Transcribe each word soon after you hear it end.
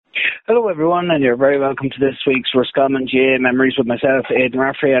Hello everyone, and you're very welcome to this week's Roscommon GAA Memories with myself, Aidan,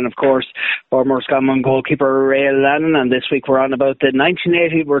 Raftery, and of course former Roscommon goalkeeper Lannon. And this week we're on about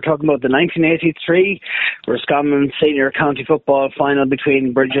we're talking about the 1983 Roscommon Senior County Football final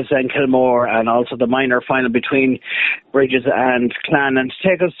between Brigids and Kilmore, and also the minor final between Brigids and Clann. And to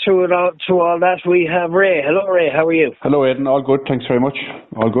take us through all that, we have Ray. Hello Ray, how are you? Hello Aidan, all good, thanks very much.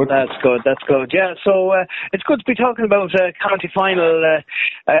 All good. That's good. Yeah, so it's good to be talking about a county final,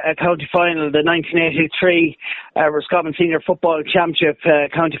 the 1983 Roscommon Senior Football Championship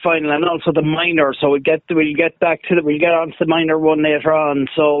county final, and also the minor. So we'll get on to the minor one later on.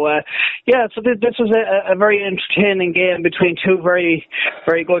 So this was a very entertaining game between two very,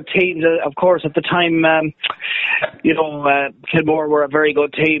 very good teams. Of course, at the time, Kilmore were a very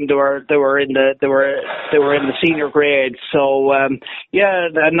good team. They were in the senior grade. So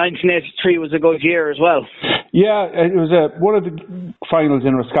 1983 was a good year as well. Yeah, it was one of the finals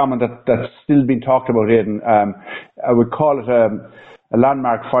in Roscommon that's still been talked about, Aidan. I would call it a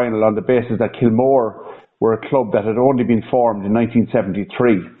landmark final on the basis that Kilmore were a club that had only been formed in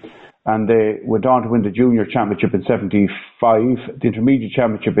 1973, and they went on to win the junior championship in 75, the intermediate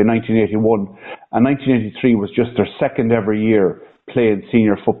championship in 1981, and 1983 was just their second ever year playing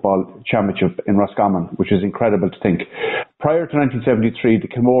senior football championship in Roscommon, which is incredible to think. Prior to 1973, the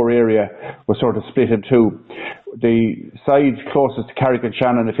Kilmore area was sort of split in two. The side closest to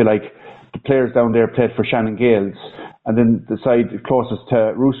Carrick-on-Shannon, if you like, the players down there played for nGaels, and then the side closest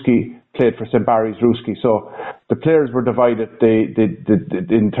to Roscommon played for St. Barry's Roscommon. So the players were divided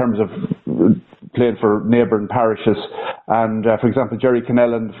in terms of playing for neighbouring parishes. And for example, Jerry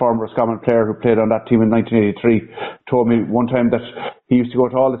Connellan, the former Roscommon player who played on that team in 1983, told me one time that he used to go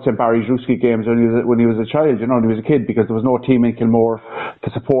to all the St. Barry's Roscommon games when he was a child, when he was a kid, because there was no team in Kilmore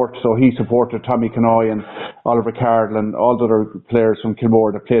to support. So he supported Tommy Canoy and Oliver Cardle and all the other players from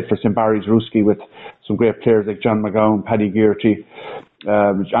Kilmore that played for St. Barry's Roscommon, with some great players like John McGowan, Paddy Gearty,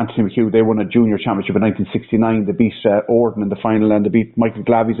 Anthony McHugh. They won a junior championship in 1969. They beat Orden in the final, and they beat Michael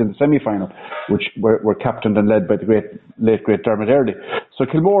Glavies in the semi-final, which were captained and led by the late great Dermot Early. So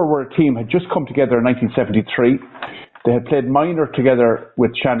Kilmore were a team, had just come together in 1973. They had played minor together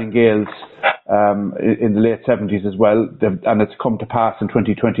with nGaels in the late 70s as well, and it's come to pass in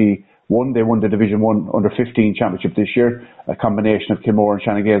 2021. They won the Division 1 Under-15 Championship this year, a combination of Kilmore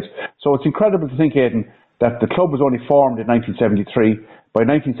and nGaels. So it's incredible to think, Aidan, that the club was only formed in 1973. By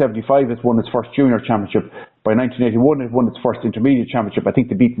 1975, it won its first junior championship. By 1981, it won its first intermediate championship. I think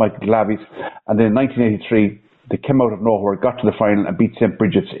they beat Michael Glavies. And then in 1983, they came out of nowhere, got to the final and beat St.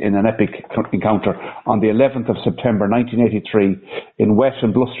 Brigids in an epic encounter on the 11th of September 1983 in wet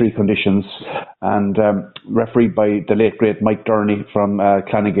and blustery conditions, and refereed by the late great Mike Durney from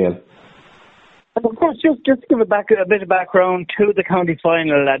Clann nGael. And of course, just to give a bit of background to the county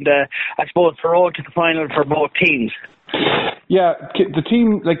final, and I suppose for all to the final for both teams. Yeah, the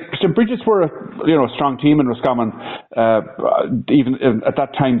team, like St. Brigids were a strong team in Roscommon. Even at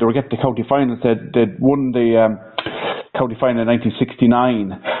that time, they were getting the county finals. They'd won the county final in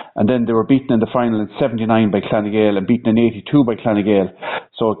 1969, and then they were beaten in the final in 79 by Clann nGael and beaten in 82 by Clann nGael.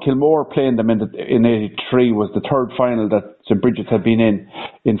 So Kilmore playing them in 83 was the third final that St. Brigids had been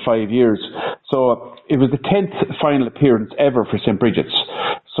in 5 years. So it was the 10th final appearance ever for St. Brigids.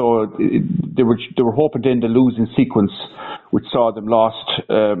 So they were hoping to end the losing sequence, which saw them lose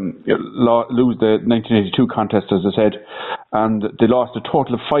the 1982 contest, as I said, and they lost a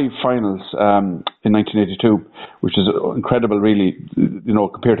total of 5 finals in 1982, which is incredible, really,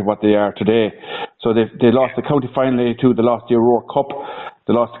 compared to what they are today. So they lost the county final in 82, they lost the Aurora Cup,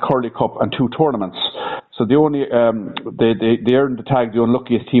 they lost the Curley Cup and 2 tournaments. So they only they earned the tag the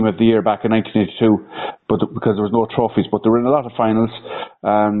unluckiest team of the year back in 1982, but because there was no trophies. But they were in a lot of finals,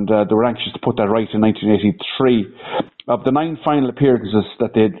 and they were anxious to put that right in 1983. Of the 9 final appearances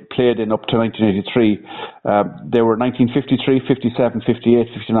that they'd played in up to 1983, they were 1953, 57, 58,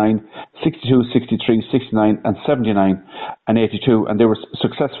 59, 62, 63, 69 and 79 and 82, and they were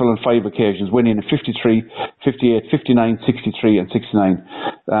successful on 5 occasions, winning in 53, 58, 59, 63 and 69.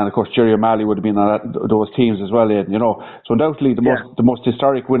 And of course Jerry O'Malley would have been on those teams as well, Aidan, So undoubtedly the most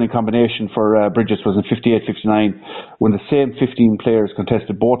historic winning combination for Brigids was in 58-59, when the same 15 players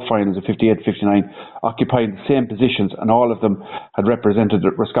contested both finals in 58-59, occupying the same positions, and all of them had represented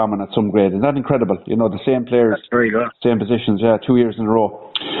Roscommon at some grade. Isn't that incredible? The same players, same positions, 2 years in a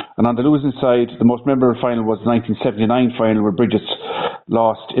row. And on the losing side, the most memorable final was the 1979 final, where Brigids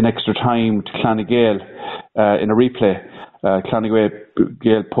lost in extra time to Clann nGael in a replay. Clann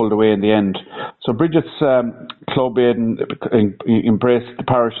nGael pulled away in the end. So Brigids club embraced the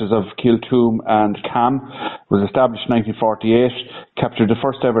parishes of Kiltoom and Cam, was established in 1948, captured the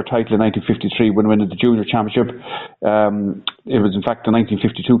first ever title in 1953 when winning the Junior Championship. It was in fact the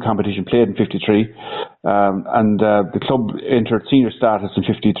 1952 competition played in 53, and the club entered senior status in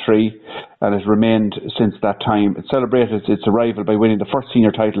 53 and has remained since that time. It celebrated its arrival by winning the first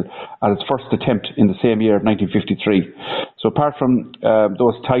senior title at its first attempt in the same year of 1953. So apart from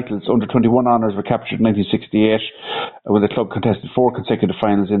those titles, under 21 honours were captured in 1968 when the club contested 4 consecutive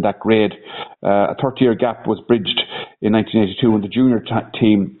finals in that grade. A 30-year gap was bridged in 1982 when the junior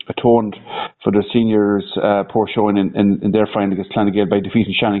team atoned for their seniors' poor showing in their final against Clann by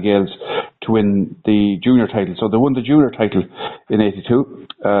defeating nGaels to win the junior title. So they won the junior title in 82,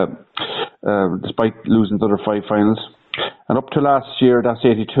 despite losing the other 5 finals. And up to last year, that's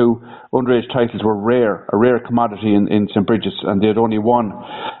 82, underage titles were a rare commodity in St. Brigids, and they had only one,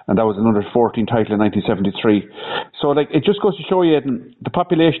 and that was an under 14 title in 1973. So it just goes to show you, Aidan, the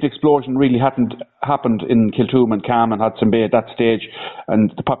population explosion really hadn't happened in Kiltoom and Cam and Hudson Bay at that stage,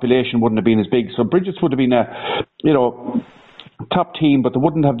 and the population wouldn't have been as big. So Brigids would have been a, top team, but they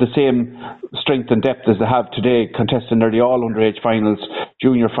wouldn't have the same strength and depth as they have today, contesting nearly all underage finals,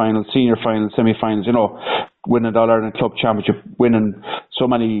 junior finals, senior finals, semi-finals, winning the All-Ireland Club Championship, winning so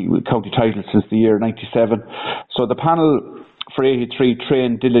many county titles since the year 97. So the panel for 83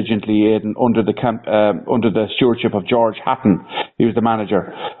 trained diligently, Aidan, under the stewardship of George Hatton. He was the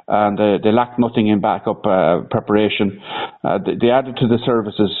manager, and they lacked nothing in backup preparation. They added to the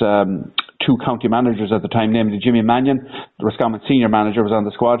services 2 county managers at the time, namely Jimmy Mannion, the Roscommon senior manager, was on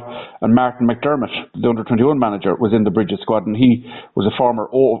the squad, and Martin McDermott, the under-21 manager, was in the Brigids squad, and he was a former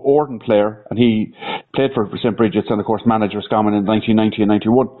Orden player, and he played for St. Brigids and of course managed Roscommon in 1990 and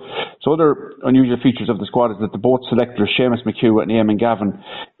 91. So other unusual features of the squad is that the both selectors, Seamus McHugh and Eamon Gavin,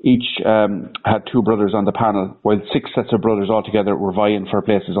 each had 2 brothers on the panel, while 6 sets of brothers altogether were vying for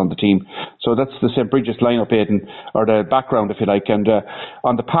places on the team. So that's the St. Brigids lineup, Aidan, or the background, if you like. And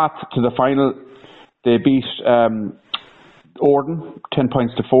on the path to the final, they beat Orden 10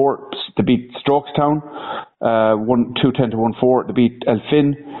 points to 4. They beat Strokestown 2-10 to 1-4. They beat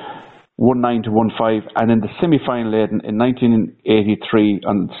Elphin 1-9 to 1-5. And in the semi-final, Aidan, in 1983,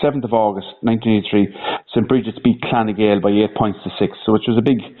 on the 7th of August 1983, St. Brigids beat Clann by 8 points to 6. So which was a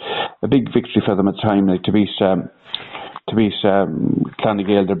big victory for them at the time, to beat Clann,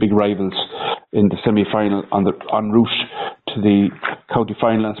 their big rivals, in the semi-final en route to the county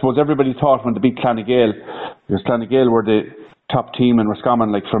final. I suppose everybody thought when they beat Clann, because Clann were the top team in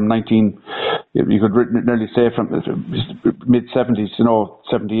Roscommon, from you could nearly say from mid-70s,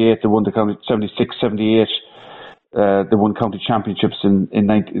 78 they won the county, 76, 78 they won county championships in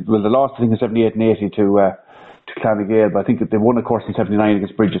 90. Well, they lost I think in 78 and 80 to Clann, but I think they won, of course, in 79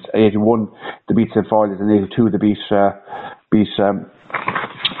 against Brigids. 81 they beat St. Folies, and 82 they beat St.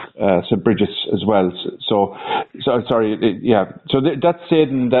 Brigids as well. So that's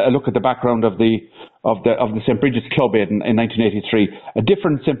Aidan, a look at the background of the St. Brigids club, Aidan, in 1983. A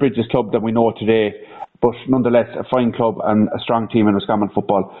different St. Brigids club than we know today, but nonetheless a fine club and a strong team in Roscommon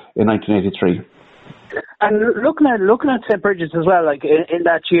football in 1983. And looking at St. Brigids as well, in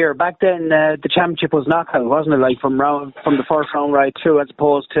that year, back then the championship was knockout, wasn't it? From the first round right through, as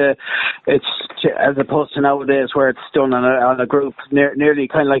opposed to nowadays where it's done on a group, nearly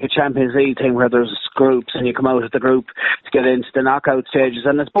kind of like a Champions League thing where there's groups and you come out of the group to get into the knockout stages.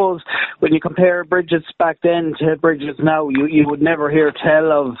 And I suppose when you compare Brigids back then to Brigids now, you would never hear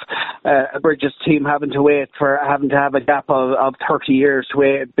tell of a Brigids team having to have a gap of 30 years to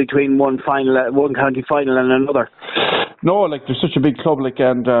wait between one county final and another. No, there's such a big club,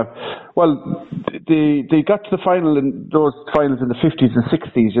 and they got to the final in those finals in the 50s and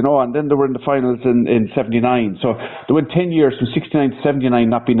 60s, and then they were in the finals in 79. So they went 10 years from 69 to 79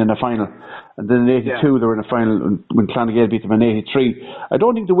 not being in a final. And then in 82 they were in a final when Clann beat them in 83. I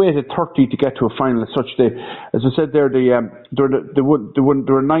don't think they waited 30 to get to a final as such. As I said there, there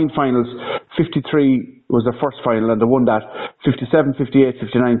were 9 finals. 53 was their first final, and they won that. 57, 58,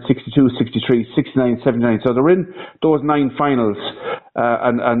 59, 62, 63, 69, 79. So they were in those 9 finals,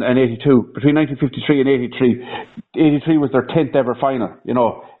 and 82. Between 1953 and 83 was their 10th ever final, in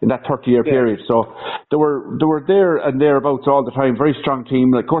that 30-year period. So they were there and thereabouts all the time. Very strong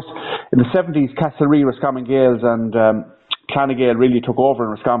team. Of course, in the 70s, Castlereagh, Roscommon Gaels and Clann really took over in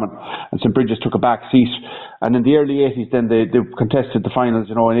Roscommon, and St. Brigids took a back seat. And in the early 80s, then they contested the finals,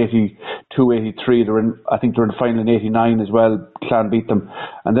 in 82, 83. I think they were in the final in 89 as well. Clann beat them.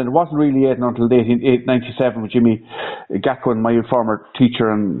 And then it wasn't really until 97 with Jimmy Gatwin, my former teacher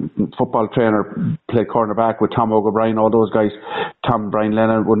and football trainer, played cornerback with Tom O'Brien, all those guys, Tom, Brian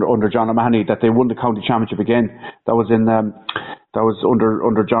Lennon, under John O'Mahony, that they won the county championship again. That was in That was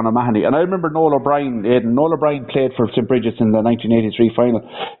under John O'Mahony. And I remember Noel O'Brien, Aidan. Noel O'Brien played for St. Brigids in the 1983 final.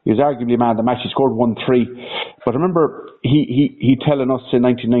 He was arguably man of the match. He scored 1-3. But I remember he telling us in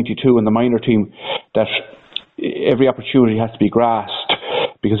 1992 in the minor team that every opportunity has to be grasped.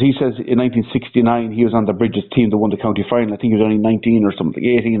 Because he says in 1969 he was on the Brigids team that won the county final. I think he was only 19 or something,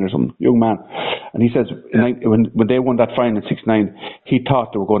 18 or something, young man. And he says when they won that final in 69, he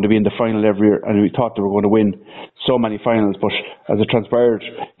thought they were going to be in the final every year, and he thought they were going to win so many finals. But as it transpired,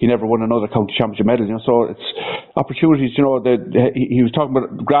 he never won another county championship medal. So it's opportunities. He was talking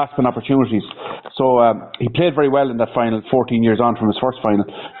about grasping opportunities. So he played very well in that final, 14 years on from his first final.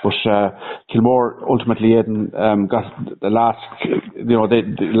 But Kilmore ultimately got the last,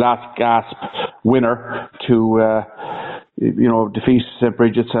 the last gasp winner to defeat St.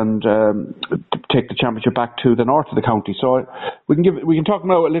 Brigids and take the championship back to the north of the county. So we can talk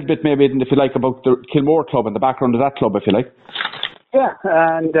now a little bit maybe, if you like, about the Kilmore club and the background of that club, if you like. Yeah,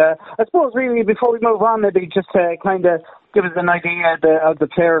 and I suppose really before we move on, maybe just to kind of give us an idea of the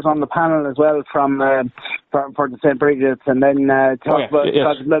players on the panel as well for the St. Brigids, and then talk about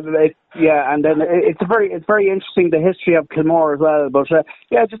and then it's very interesting, the history of Kilmore as well. But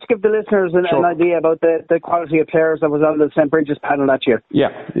just to give the listeners an idea about the quality of players that was on the St. Brigids panel that year. Yeah,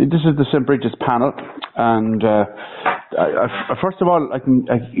 this is the St. Brigids panel, and first of all, I can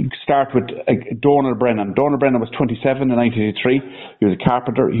start with Donal Brennan. Donal Brennan was 27 in 1983. He was a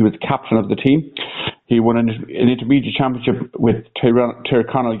carpenter. He was the captain of the team. He won an intermediate championship with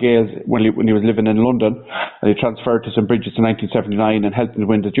Tyrconnell Gaels when he was living in London, and he transferred to St. Brigids in 1979 and helped him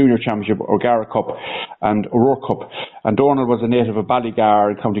win the junior championship, O'Gara Cup and O'Rourke Cup. And Donal was a native of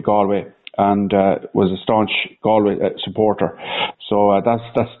Ballygar in County Galway and was a staunch Galway supporter. So that's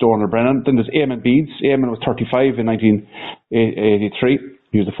Donal Brennan. Then there's Eamon Beads. Eamon was 35 in 1983.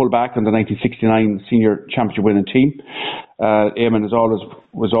 He was the full-back in the 1969 senior championship winning team. Aidan was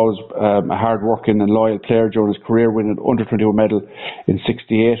always a hard-working and loyal player during his career, winning under-21 medal in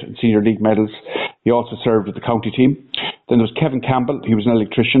 68 and senior league medals. He also served with the county team. Then there was Kevin Campbell. He was an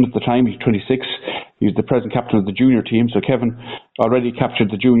electrician at the time. He was 26. He was the present captain of the junior team. So Kevin already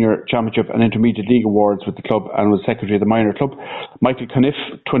captured the junior championship and intermediate league awards with the club and was secretary of the minor club. Michael Caniff,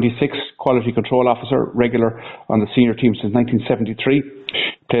 26, quality control officer, regular on the senior team since 1973.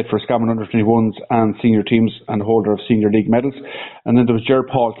 Played for Roscommon under-21s and senior teams and holder of senior league medals. And then there was Ger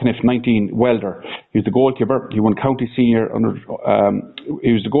Paul Caniff, 19, welder. He was the goalkeeper. He won county senior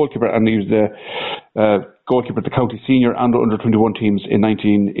he was the goalkeeper, and he was the goalkeeper at the county senior and under-21 teams in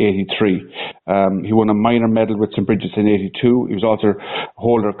 1983. He won a minor medal with St. Brigids in 82. He was also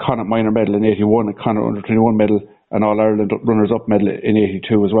holder of Connacht minor medal in 81 and Connacht under-21 medal and All-Ireland runners-up medal in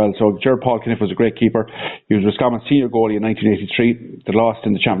 82 as well. So Ger Paul Caniff was a great keeper. He was Roscommon senior goalie in 1983. They lost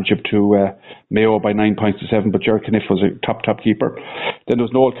in the championship to Mayo by 9 points to 7, but Ger Caniff was a top keeper. Then there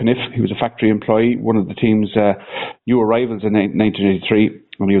was Noel Caniff. He was a factory employee, one of the team's new arrivals in 1983.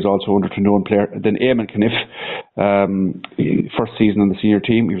 And he was also under-21 player. Then Eamon Caniff, first season on the senior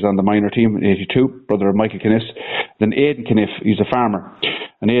team. He was on the minor team in 82, brother of Michael Caniff. Then Aidan Caniff, he's a farmer.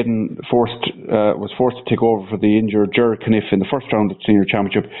 And Aidan was forced to take over for the injured Ger Caniff in the first round of the senior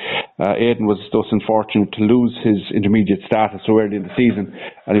championship. Aidan was thus unfortunate to lose his intermediate status so early in the season,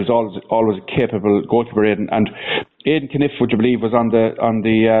 and he was always a capable goalkeeper, Aidan. And Aidan Caniff, would you believe, was on the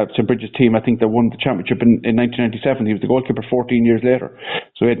St. Brigids team, I think, that won the championship in 1997. He was the goalkeeper 14 years later.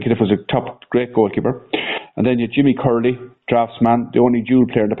 So Aidan Caniff was a great goalkeeper. And then you had Jimmy Curley, draftsman, the only dual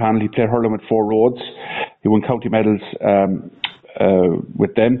player in the panel. He played hurling with Four Roads. He won county medals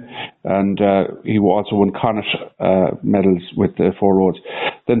with them, and he also won Connacht medals with Four Roads.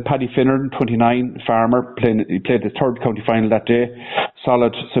 Then Paddy Finneran, 29, farmer, he played the third county final that day,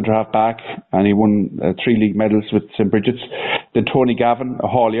 solid centre half back, and he won 3 league medals with St. Brigids. Then Tony Gavin, a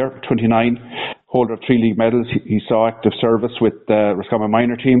haulier, 29, holder of 3 league medals. He saw active service with the Roscommon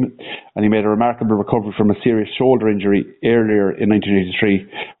minor team, and he made a remarkable recovery from a serious shoulder injury earlier in 1983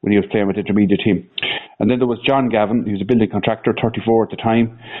 when he was playing with the intermediate team. And then there was John Gavin. He was a building contractor, 34 at the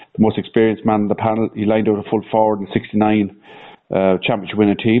time, the most experienced man in the panel. He lined out a full forward in 69 championship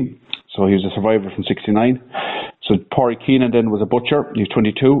winning team. So he was a survivor from 69. So Pádraig Keenan then was a butcher. He was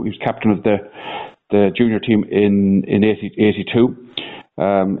 22. He was captain of the junior team in 82.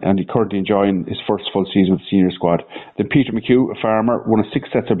 And he currently enjoying his first full season with the senior squad. Then Peter McHugh, a farmer, one of 6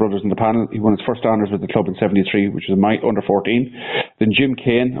 sets of brothers in the panel. He won his first honours with the club in 73, which was my under 14. Then Jim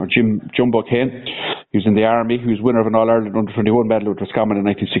Kane, or Jumbo Kane. He was in the Army. He was winner of an All-Ireland Under-21 medal with Roscommon in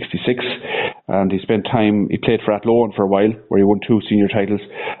 1966. And he played for Athlone for a while, where he won 2 senior titles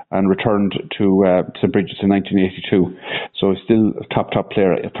and returned to St. Brigids in 1982. So he's still a top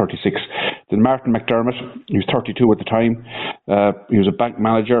player at 36. Then Martin McDermott, he was 32 at the time. He was a bank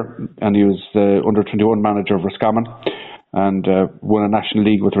manager, and he was the Under-21 manager of Roscommon, and won a National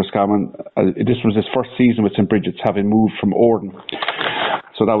League with Roscommon. This was his first season with St. Brigids, having moved from Orden.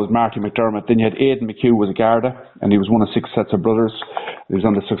 So that was Marty McDermott. Then you had Aidan McHugh, was a Garda, and he was one of 6 sets of brothers. He was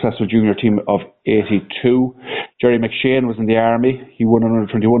on the successful junior team of 82. Jerry McShane was in the Army. He won an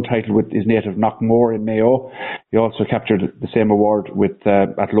Under-21 title with his native Knockmore in Mayo. He also captured the same award with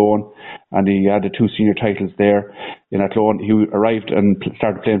Athlone, and he added 2 senior titles there in Athlone. He arrived and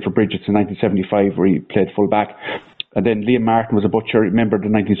started playing for Brigids in 1975, where he played full back. And then Liam Martin was a butcher, member of the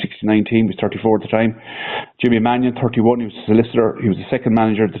 1969 team. He was 34 at the time. Jimmy Mannion, 31, he was a solicitor. He was the second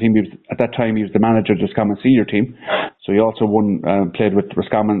manager of the team. At that time, he was the manager of the Roscommon senior team. So he also played with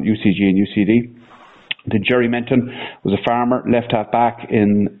Roscommon, UCG and UCD. Then Jerry Menton was a farmer, left half back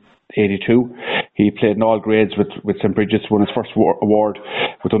in 82. He played in all grades with St. Brigids, won his first award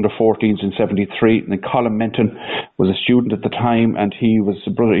with under-14s in 73. And then Colin Menton was a student at the time, and he's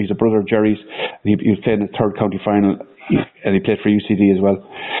a brother of Jerry's. He was playing in the third county final, and he played for UCD as well.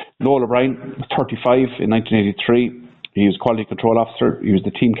 Noel O'Brien was 35 in 1983. He was quality control officer. He was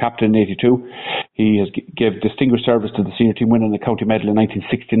the team captain in 82. He has gave distinguished service to the senior team, winning the county medal in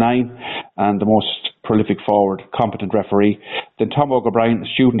 1969, and the most prolific forward, competent referee. Then Tom O'Brien,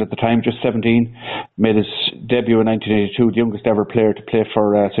 a student at the time, just 17, made his debut in 1982, the youngest ever player to play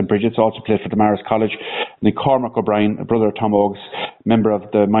for St. Brigids, also played for the Maris College. And then Cormac O'Brien, a brother of Tom Ogs, member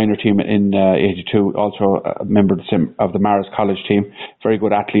of the minor team in 82, also a member of the Maris College team, very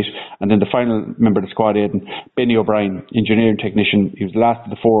good athlete. And then the final member of the squad, Aidan, Benny O'Brien, engineering technician. He was the last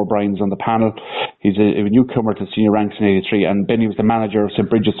of the 4 O'Briens on the panel. He's a newcomer to senior ranks in 83, and Benny was the manager of St.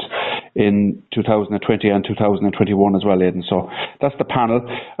 Brigids in 2020 and 2021 as well, Aidan. So that's the panel.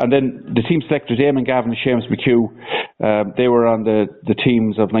 And then the team selectors, Eamon Gavin and Seamus McHugh, they were on the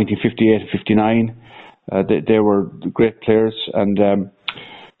teams of 1958 and 59. They were great players, and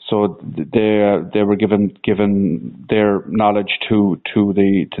so they were given their knowledge to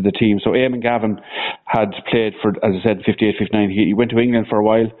the team. So Eamon Gavin had played for, as I said, 58, 59. He went to England for a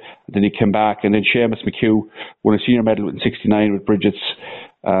while, then he came back, and then Seamus McHugh won a senior medal in 69 with Brigids.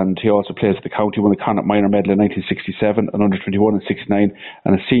 And he also plays for the county, won the Connacht Minor Medal in 1967, an Under-21 in 69,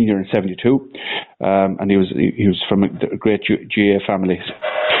 and a senior in 72. And he was from a great GAA family.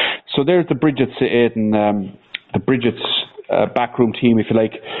 So there's the Brigids, Aidan, the Brigids backroom team, if you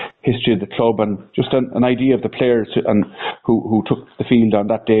like, history of the club, and just an idea of the players and who took the field on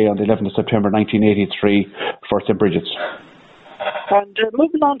that day, on the 11th of September 1983 for St. Brigids. And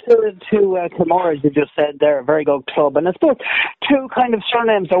moving on to Kilmore, as you just said, they're a very good club, and I suppose 2 kind of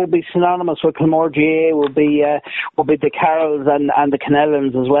surnames that would be synonymous with Kilmore GAA would be the Carrolls and the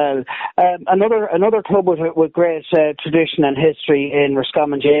Kennellans as well. Another club with great tradition and history in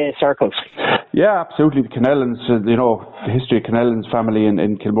Roscommon GAA circles. Yeah, absolutely. The Kennellans, the history of Kennellan's family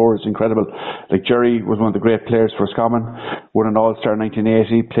in Kilmore is incredible. Like Jerry was one of the great players for Roscommon, won an All-Star in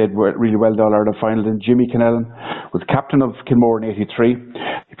 1980, played really well the All-Ireland final. Then Jimmy Kennellan was captain of Kilmore in 83.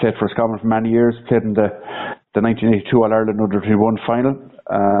 He played for Roscommon for many years, played in the 1982 All-Ireland Under-21 final,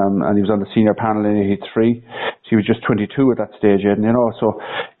 and he was on the senior panel in 83. So he was just 22 at that stage, Aidan, So,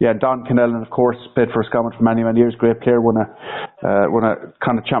 yeah, Don Kennellan, of course, played for Roscommon for many, many years, great player, won a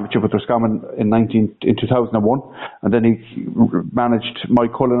Connacht championship with Roscommon in 2001, and then he managed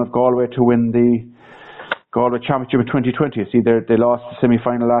Mike Cullen of Galway to win the Galway championship in 2020. See, they lost the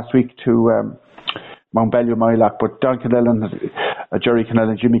semi-final last week to Mount Bellew, Mylock, but Don Kennellan, Jerry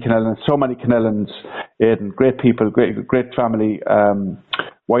Kennellan, Jimmy Kennellan, so many Kennellans, Aidan, great people, great family,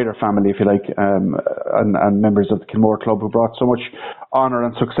 wider family, if you like, and members of the Kilmore club who brought so much honour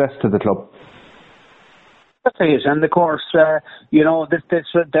and success to the club. And of course, their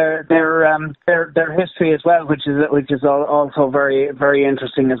history as well, which is also very, very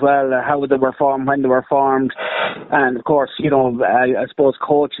interesting as well. How they were formed, when they were formed, and of course, I suppose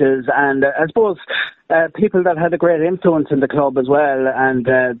coaches and I suppose people that had a great influence in the club as well, and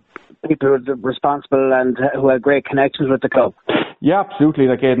people who were responsible and who had great connections with the club. Yeah, absolutely.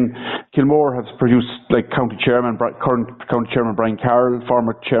 Like Aidan, Kilmore has produced like current county chairman Brian Carroll,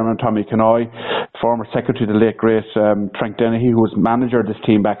 former chairman Tommy Canoy, former secretary the late great Frank Dennehy, who was manager of this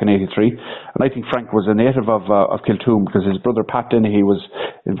team back in 83. And I think Frank was a native of Kiltoom, because his brother Pat Dennehy was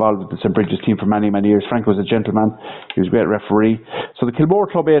involved with the St. Brigids team for many, many years. Frank was a gentleman. He was a great referee. So the Kilmore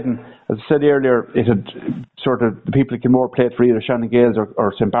club, Aidan, as I said earlier, it had sort of, the people at Kilmore played for either nGaels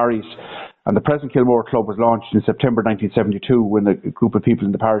or St. Barry's. And the present Kilmore Club was launched in September 1972 when a group of people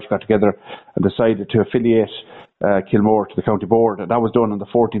in the parish got together and decided to affiliate Kilmore to the county board. And that was done on the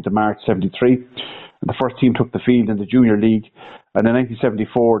 14th of March 73. And the first team took the field in the Junior League. And in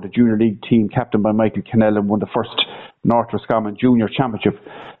 1974, the Junior League team, captained by Michael Kennellan, won the first North Roscommon Junior Championship.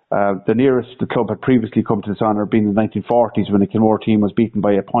 The nearest the club had previously come to this honour being in the 1940s when the Kilmore team was beaten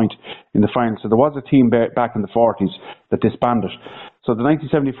by a point in the final. So there was a team back in the 40s that disbanded. So the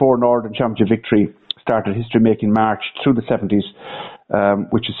 1974 Northern Championship victory started history-making march through the 70s,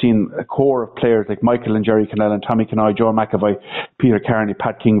 which has seen a core of players like Michael and Jerry Kennellan, Tommy Kennoy, Joe McAvoy, Peter Carney,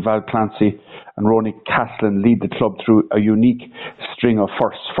 Pat King, Val Clancy and Ronnie Caslin lead the club through a unique string of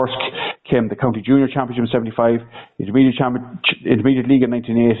firsts. First came the County Junior Championship in 75, Intermediate League in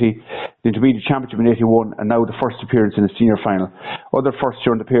 1980, the Intermediate Championship in 81, and now the first appearance in a senior final. Other firsts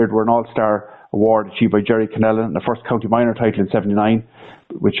during the period were an All-Star award achieved by Jerry Kennellan, and the first county minor title in 79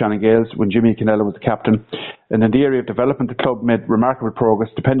 with nGaels when Jimmy Kennellan was the captain. And in the area of development, the club made remarkable progress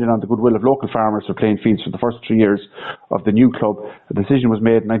depending on the goodwill of local farmers for playing fields for the first 3 years of the new club. A decision was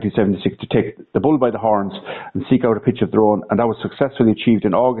made in 1976 to take the bull by the horns and seek out a pitch of their own, and that was successfully achieved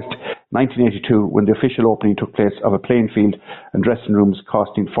in August 1982 when the official opening took place of a playing field and dressing rooms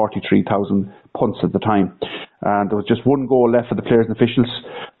costing 43,000 punts at the time. And there was just one goal left for the players and officials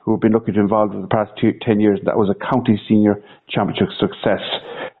who have been looking to involve over the past 10 years. That was a county senior championship success.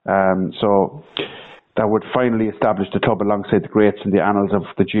 So that would finally establish the club alongside the greats in the annals of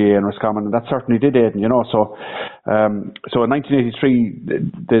the GAA and Roscommon, and that certainly did, Aidan, you know. So in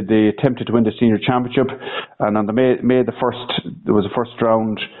 1983 they attempted to win the senior championship, and on the May the 1st there was a first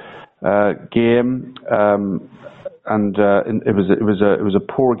round game. And it was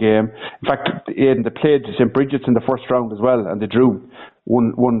a poor game. In fact, Aidan, they played St. Brigids in the first round as well, and they drew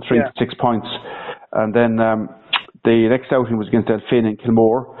 1-3 to 6 points. And then the next outing was against Elfin in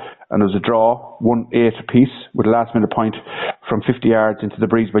Kilmore, and it was a draw, 1-8 apiece, with a last-minute point from 50 yards into the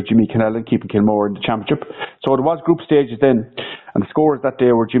breeze by Jimmy Kennellan, keeping Kilmore in the championship. So there was group stages then, and the scores that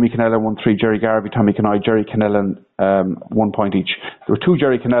day were Jimmy Kennellan 1-3, Jerry Garvey, Tommy Kennoy, Jerry Kennellan 1 point each. There were two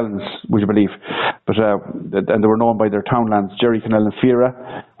Jerry Kennellans, would you believe, but and they were known by their townlands, Jerry Kennellan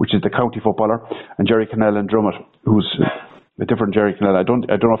Fira, which is the county footballer, and Jerry Kennellan Drummond, who's a different Jerry Kennellan. I don't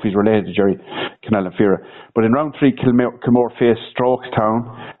know if he's related to Jerry Kennellan Fira. But in round 3, Kilmore faced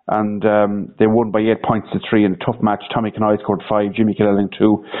Strokestown, and they won by 8 points to 3 in a tough match. Tommy Kennoy scored 5, Jimmy Kennellan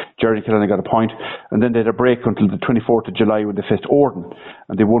 2, Jerry Kennellan got a point. And then they had a break until the 24th of July when they faced Orden,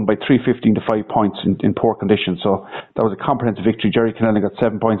 and they won by 3-15 to 5 points in poor conditions. So that was a comprehensive victory. Jerry Kennellan got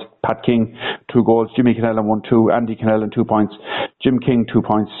 7 points, Pat King 2 goals, Jimmy Kennellan 1-2, Andy Kennellan 2 points, Jim King 2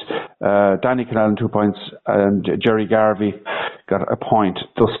 points, Danny Kennellan 2 points, and Jerry Garvey got a point.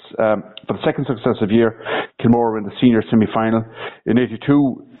 Thus, for the second successive year, Kilmore were in the senior semi-final. In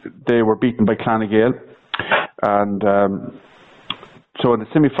 82, they were beaten by Clann nGael, and so in the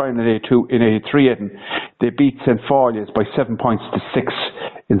semi-final in 83, Aidan, they beat St. Faulia's by 7 points to 6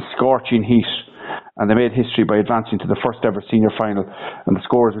 in scorching heat, and they made history by advancing to the first ever senior final. And the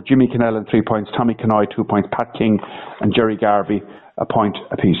scores were Jimmy Kennellan 3 points, Tommy Kennoy 2 points, Pat King and Jerry Garvey a point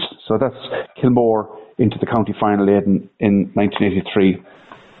apiece. So that's Kilmore into the county final, Aidan, in 1983.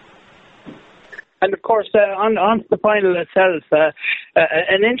 And of course, on to the final itself,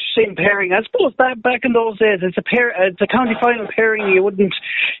 an interesting pairing. I suppose that back in those days, it's a county final pairing you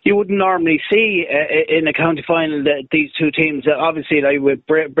wouldn't normally see in a county final. These two teams, obviously, like with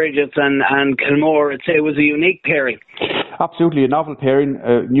Brigids and Kilmore, it was a unique pairing. Absolutely, a novel pairing,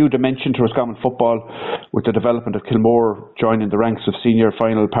 a new dimension to Roscommon football, with the development of Kilmore joining the ranks of senior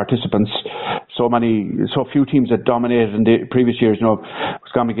final participants. So few teams that dominated in the previous years. You know,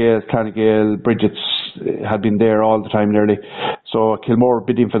 Roscommon GAA, Clann nGael, Brigids had been there all the time nearly. So Kilmore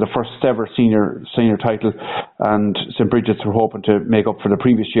bidding for the first ever senior title, and St. Brigids were hoping to make up for the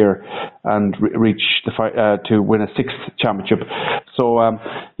previous year and reach to win a 6th championship. So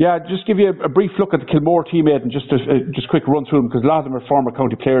just give you a brief look at the Kilmore team, and just quick run through them, because a lot of them are former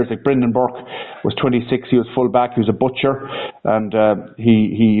county players. Like Brendan Burke was 26, he was full back, he was a butcher, and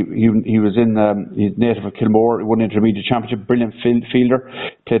he was he's native of Kilmore. He won the intermediate championship, brilliant fielder,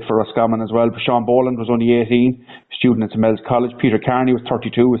 played for Roscommon as well. But Sean Boland was only 18, student at St. Mel's College. Peter Carney was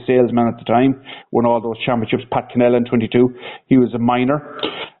 32, was salesman at the time, won all those championships. Pat Kennellan, 22, he was a miner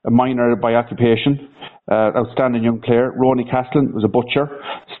by occupation. Outstanding young player. Ronnie Caslin was a butcher,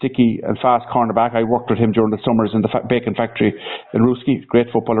 sticky and fast cornerback. I worked with him during the summers in the bacon factory in Roscommon. Great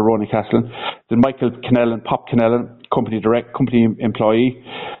footballer, Ronnie Caslin. Then Michael Kennellan, Pop Kennellan, company employee.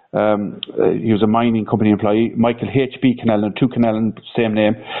 He was a mining company employee. Michael H.B. Kennellan, 2 Kennellan, same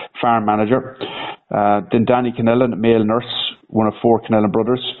name, farm manager. Then Danny Kennellan, male nurse, one of 4 Kennellan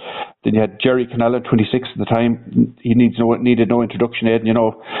brothers. Then you had Jerry Cannella, 26 at the time. He needed no introduction, Aidan,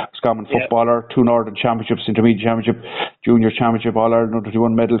 Roscommon footballer, 2 Northern Championships, Intermediate Championship, Junior Championship, All-Ireland, Under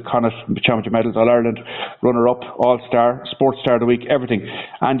 21 medal, Connacht Championship medals, All-Ireland, runner-up, All-Star, Sports Star of the Week, everything.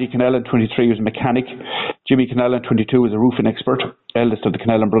 Andy Cannella, 23, was a mechanic. Jimmy Cannella, 22, was a roofing expert, eldest of the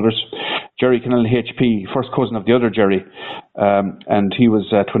Cannella brothers. Jerry Cannella, HP, first cousin of the other Jerry, and he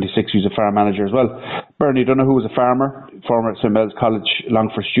was 26, he was a farm manager as well. Bernie Donoghue was a farmer, former St. Mel's College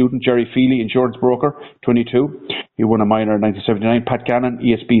Longford student. Jerry Feely, insurance broker, 22. He won a minor in 1979. Pat Gannon,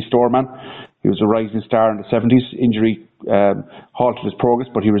 ESB storeman. He was a rising star in the 70s. Injury halted his progress,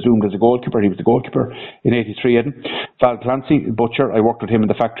 but he resumed as a goalkeeper. He was the goalkeeper in 83, Aidan. Val Clancy, butcher. I worked with him in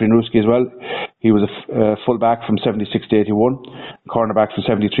the factory in Roscommon as well. He was a full-back from 76 to 81. Cornerback from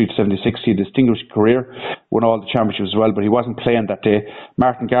 73 to 76. He had a distinguished career. Won all the championships as well, but he wasn't playing that day.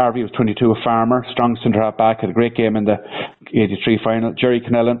 Martin Garvey was 22, a farmer. Strong centre-half back. Had a great game in the 83 final. Jerry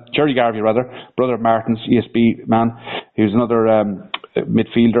Garvey, brother of Martin's, ESB man. He was another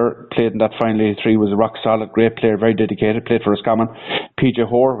midfielder, played in that final 83, was a rock solid, great player, very dedicated, played for Roscommon. PJ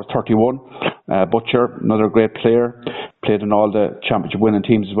Hoare was 31, butcher, another great player, played in all the championship winning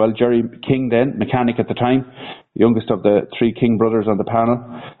teams as well. Jerry King then, mechanic at the time, youngest of the 3 King brothers on the panel,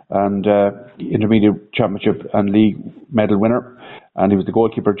 and intermediate championship and league medal winner. And he was the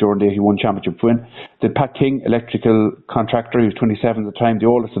goalkeeper during the 81 championship win. Then Pat King, electrical contractor, he was 27 at the time, the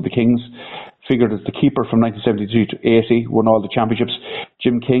oldest of the Kings. Figured as the keeper from 1973 to 80, won all the championships.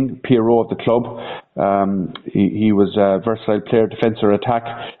 Jim King, PRO of the club. He was a versatile player, defender, attack,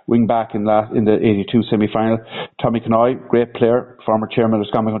 wing back in the 82 semi-final. Tommy Canoy, great player, former chairman of the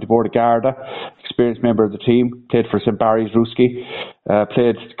Roscommon County Board of Garda, experienced member of the team, played for St. Barry's, Ruski,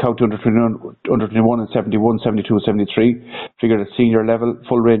 played county under 21 in 71, 72 and 73, figured at senior level,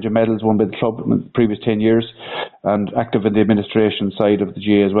 full range of medals won by the club in the previous 10 years, and active in the administration side of the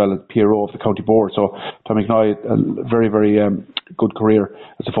GAA as well as PRO of the county board. So Tommy Canoy, a very, very good career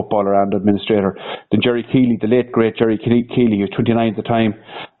as a footballer and administrator. Then Jerry Keeley, the late great Jerry Keeley, he was 29 at the time,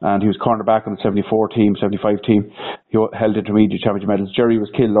 and he was cornerback on the 74 team, 75 team. He held intermediate championship medals. Jerry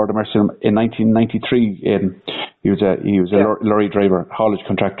was killed, Lord of Mercy, in 1993. He was a lorry driver, haulage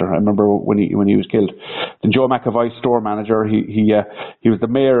contractor. I remember when he was killed. Then Joe McAvoy, store manager. He was the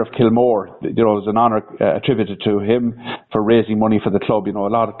mayor of Kilmore. It was an honour attributed to him for raising money for the club. A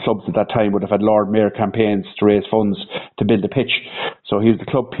lot of clubs at that time would have had Lord Mayor campaigns to raise funds to build a pitch. So he was the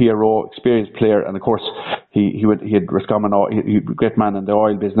club PRO, experienced player, and of course he had Roscommon, he was a great man in the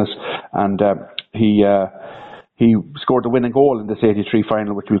oil business, and he scored the winning goal in this 83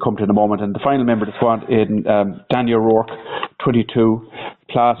 final, which we'll come to in a moment. And the final member of the squad, Aidan, Danny O'Rourke, 22,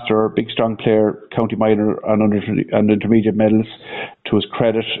 plaster, big strong player, county minor and intermediate medals. To his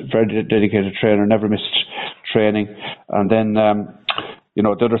credit, very dedicated trainer, never missed training. And then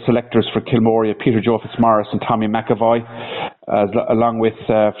the other selectors for Kilmore, Peter Joe Fitzmaurice and Tommy McAvoy, along with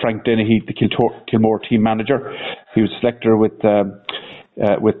Frank Dennehy, the Kilmore team manager. He was selector with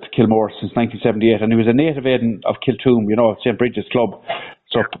Kilmore since 1978, and he was a native Aidan of Kiltoom, St. Brigids club.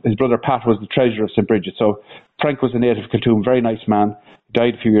 So his brother Pat was the treasurer of St. Brigids. So Frank was a native of Kiltoom, very nice man.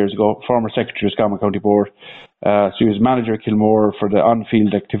 Died a few years ago, former secretary of Roscommon County Board. So he was manager of Kilmore for the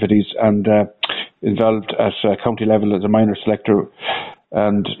on-field activities and involved at county level as a minor selector.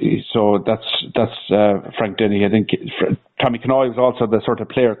 And so that's Frank Denny. I think Tommy Canoy was also the sort of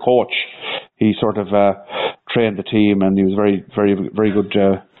player coach. He sort of trained the team, and he was very, very, very good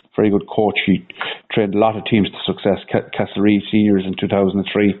coach. He trained a lot of teams to success. Castlereagh seniors in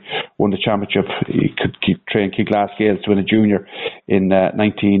 2003 won the championship. He could train Kilglass Gaels to win a junior in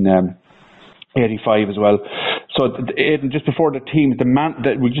 1985 as well. So Aidan, just before the team,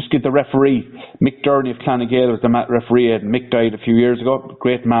 we'll just give the referee, Mick Durney of Clann nGael was the referee. Aidan. Mick died a few years ago.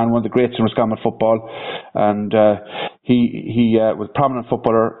 Great man, one of the greats in Roscommon football, and he was a prominent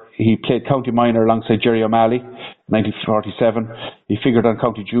footballer. He played county minor alongside Jerry O'Malley in 1947. He figured on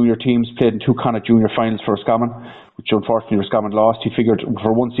county junior teams, played in 2 Connacht junior finals for Roscommon, which unfortunately Roscommon lost. He figured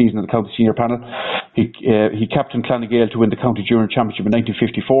for one season in the county senior panel. He captained Clann nGael to win the county junior championship in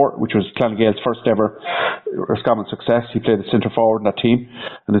 1954, which was Clann nGael's first ever Roscommon success. He played as centre forward in that team,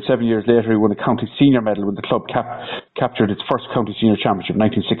 and then 7 years later he won a county senior medal when the club captured its first county senior championship in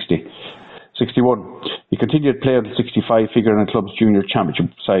 1961. He continued to play until 65, figuring on the club's junior championship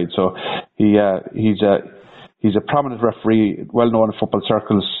side. So he's a prominent referee, well known in football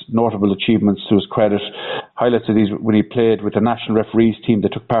circles, notable achievements to his credit. Highlights of these when he played with the national referees team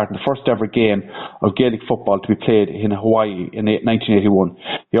that took part in the first ever game of Gaelic football to be played in Hawaii in 1981.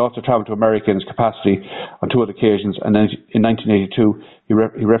 He also travelled to America in his capacity on 2 other occasions, and then in 1982 he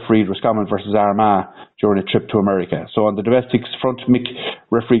he refereed Roscommon versus Armagh during a trip to America. So on the domestics front, Mick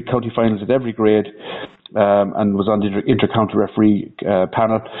refereed county finals at every grade, and was on the inter-county referee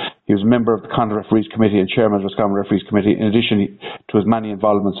panel. He was a member of the Conduct Referees Committee and chairman of the Roscommon Referees Committee. In addition to his many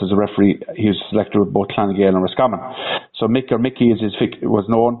involvements as a referee, he was selected with both Clann, nGael and Roscommon. So Mick, or Mickey as was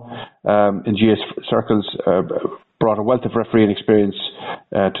known in GS circles, brought a wealth of refereeing experience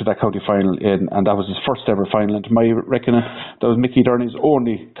to that county final, and that was his first ever final, and to my reckoning that was Mickey Durney's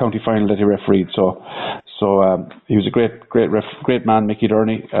only county final that he refereed. So he was a great man, Mickey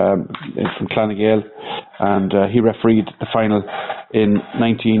Durney, from Clann, nGael, and he refereed the final in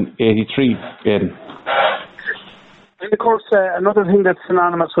 1983. Aidan. And of course, another thing that's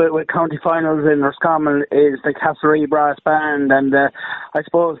synonymous with county finals in Roscommon is the Castlereagh Brass Band, and I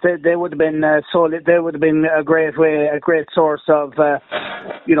suppose they would have been a great source of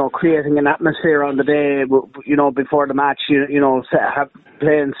creating an atmosphere on the day, before the match,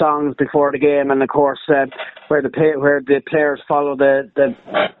 playing songs before the game, and of course where the players follow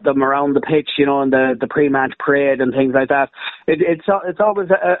them around the pitch, and the pre-match parade and things like that. It's always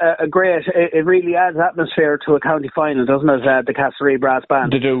a great. It really adds atmosphere to a county final, doesn't it? The Castlereagh Brass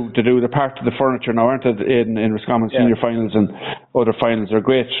Band. They do. They're part of the furniture now, aren't they? In Roscommon senior finals and other finals. They're a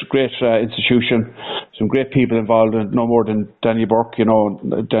great institution. Some great people involved, and no more than Danny Burke.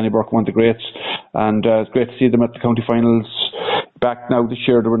 Danny Burke, one of the greats, and it's great to see them at the county finals. Back now this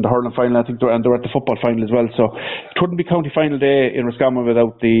year, they were in the hurling final, I think, and they were at the football final as well. So it wouldn't be county final day in Roscommon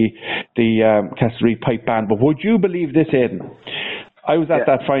without the Castlereagh Pipe Band. But would you believe this, Aidan? I was at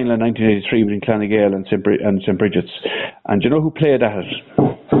that final in 1983 between Clann, nGael and St. Brigids, and do you know who played at it?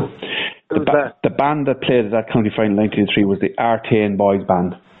 The band that played at that county final in 1983 was the Aidan Boys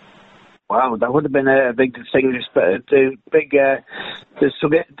Band. Wow, that would have been a big distinguishing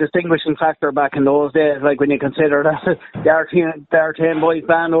factor back in those days. Like when you consider that the Aidan Boys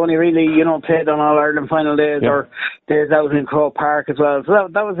Band only really played on All Ireland final days or days out in Croke Park as well. So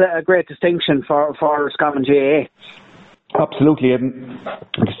that was a great distinction for Roscommon GAA. Absolutely, and I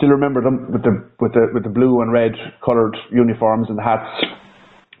can still remember them with the blue and red coloured uniforms and the hats,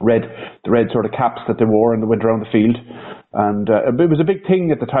 the red sort of caps that they wore, and they went around the field. And it was a big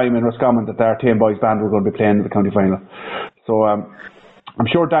thing at the time in Roscommon that the Aidan Boys Band were going to be playing in the county final. So I'm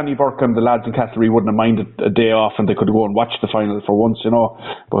sure Danny Burke and the lads in Castlereagh wouldn't have minded a day off, and they could go and watch the final for once,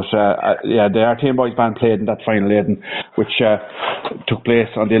 But the Aidan Boys Band played in that final, Aidan, which took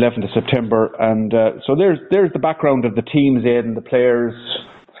place on the 11th of September. And so there's the background of the teams, Aidan, the players,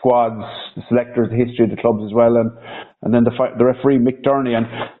 squads, the selectors, the history of the clubs as well, and then the referee Mick Durney. And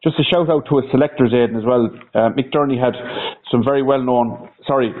just a shout out to his selectors, Aidan, as well. Mick Durney had some very well-known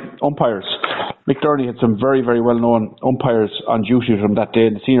umpires. Mick Durney had some very, very well-known umpires on duty from that day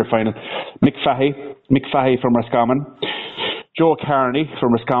in the senior final. Mick Fahey from Roscommon, Joe Carney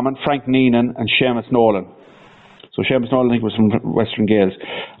from Roscommon, Frank Neenan and Seamus Nolan. So Seamus Nolan, I think, was from Western Gaels.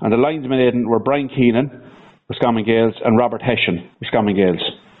 And the linesmen, Aidan, were Brian Keenan, Roscommon Gaels, and Robert Hessian, Roscommon Gaels.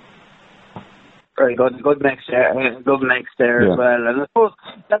 Very good mix there. As well. And I suppose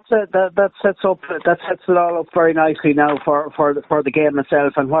that sets it all up very nicely now for the game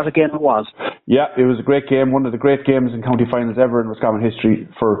itself, and what a game it was. Yeah, it was a great game, one of the great games in county finals ever in Roscommon history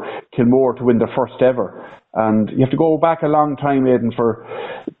for Kilmore to win their first ever. And you have to go back a long time, Aidan, for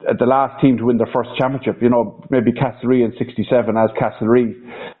the last team to win their first championship. Maybe Castlereagh in 67 as Castlereagh.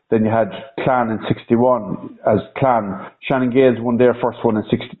 Then you had Clann in 61 as Clann. Shannon Gales won their first one in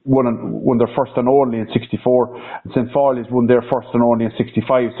won their first and only in 64. And St. Follies won their first and only in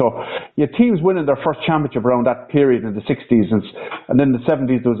 65. So you had teams winning their first championship around that period in the 60s. And then in the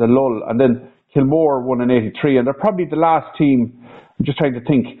 70s there was a lull. And then Kilmore won in 83. And they're probably the last team, I'm just trying to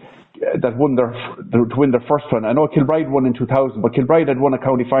think, that won to win their first one. I know Kilbride won in 2000, but Kilbride had won a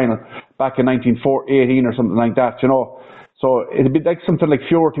county final back in 1918 or something like that, So it'd be like something like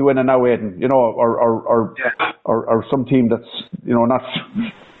Fiorty winning now, Aidan, or some team that's, not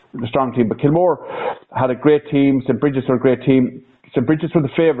the strong team. But Kilmore had a great team. St. Brigids were a great team. St. Brigids were the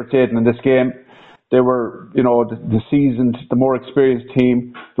favourites, Aidan, in this game. They were, the seasoned, the more experienced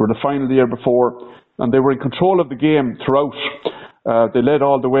team. They were the final the year before, and they were in control of the game throughout. They led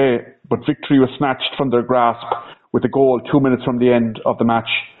all the way, but victory was snatched from their grasp with a goal 2 minutes from the end of the match,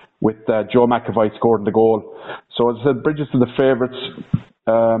 with Joe McAvoy scoring the goal. So as I said, Brigids were the favourites.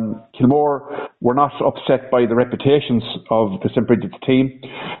 Kilmore were not upset by the reputations of the St. Brigids team.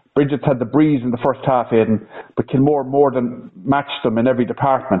 Brigids had the breeze in the first half, Aidan, but Kilmore more than matched them in every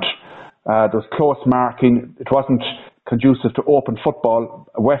department. There was close marking. It wasn't conducive to open football,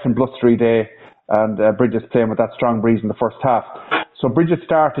 a wet and blustery day, and Brigids playing with that strong breeze in the first half. So Brigids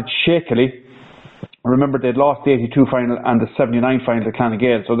started shakily, Remember, they'd lost the 82 final and the 79 final to Clann,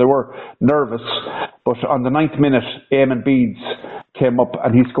 so they were nervous. But on the 9th minute, Aidan Beads came up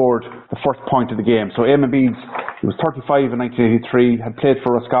and he scored the first point of the game. So Aidan Beads, he was 35 in 1983, had played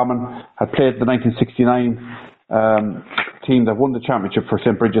for Roscommon, had played the 1969 team that won the championship for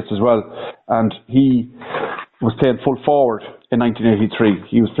St. Brigids as well. And he was playing full forward in 1983.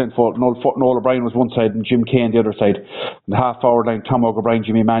 He was playing forward. Noel O'Brien was one side and Jim Kane the other side. In the half-forward line, Tom O'Brien,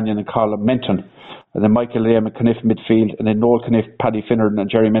 Jimmy Mannion and Colin Menton. And then Michael Liam and Caniff midfield. And then Noel Caniff, Paddy Finnerton and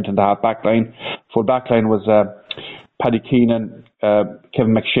Jerry Menton the half-back line. Full back line was Paddy Keenan,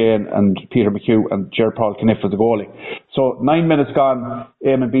 Kevin McShane and Peter McHugh, and Gerard Paul Caniff was the goalie. So 9 minutes gone,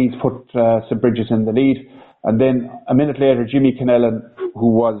 Aidan Beads put St. Brigids in the lead. And then a minute later, Jimmy Kennellan,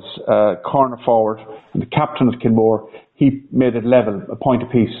 who was corner forward and the captain of Kilmore, he made it level, a point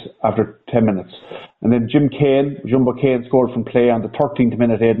apiece after 10 minutes. And then Jumbo Kane scored from play on the 13th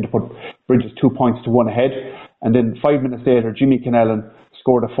minute, Aidan, to put Brigids 2 points to 1 ahead. And then 5 minutes later, Jimmy Kennellan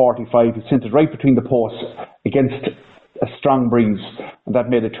scored a 45. He sent it right between the posts against a strong breeze, and that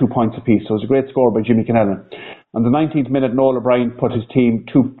made it 2 points apiece. So it was a great score by Jimmy Kennellan. On the 19th minute, Noel O'Brien put his team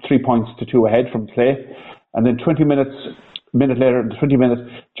 3 points to 2 ahead from play. And then 20 minutes later, in the 20 minutes,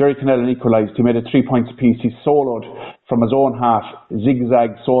 Jerry Kennellan equalised. He made it 3 points apiece. He soloed from his own half,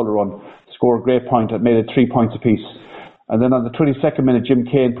 zigzag solo run, scored a great point that made it 3 points apiece. And then on the 22nd minute, Jim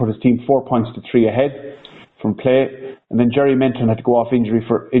Kane put his team 4 points to 3 ahead from play. And then Jerry Menton had to go off injured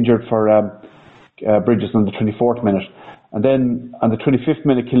for Brigids on the 24th minute. And then on the 25th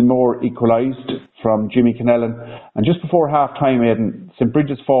minute, Kilmore equalised from Jimmy Kennellan. And just before half-time, Aidan, St.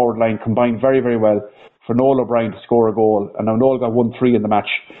 Brigids' forward line combined very, very well for Noel O'Brien to score a goal. And now Noel got 1-3 in the match.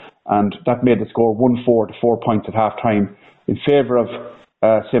 And that made the score 1-4 to 4 points at half-time in favour of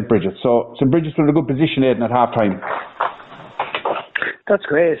St. Brigids. So St. Brigids were in a good position, Aidan, at half-time. That's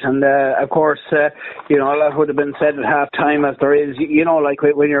great, and of course, a lot would have been said at half time, as there is, like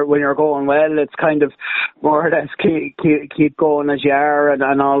when you're going well, it's kind of more or less keep going as you are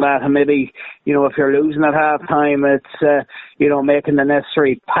and all that, and maybe if you're losing at half time, it's making the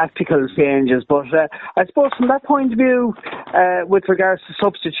necessary tactical changes. But I suppose from that point of view, with regards to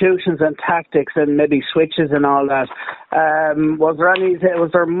substitutions and tactics and maybe switches and all that, was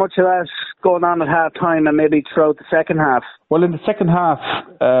there much of that going on at half time and maybe throughout the second half? Well, in the second half,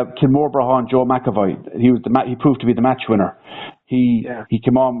 Kilmore brought on Joe McAvoy. He proved to be the match winner. He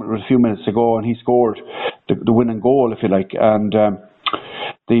came on a few minutes ago and he scored the winning goal, if you like. And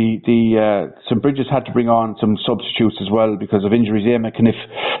St. Brigids had to bring on some substitutes as well because of injuries. Aidan Caniff,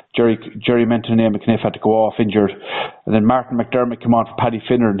 Jerry Menton and Aidan Caniff had to go off injured. And then Martin McDermott came on for Paddy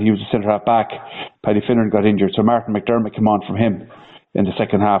Finnerton. He was a centre half back. Paddy Finnerton got injured, so Martin McDermott came on from him in the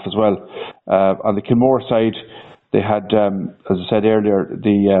second half as well. On the Kilmore side, they had, as I said earlier,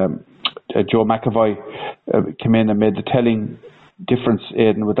 Joe McAvoy came in and made the telling difference,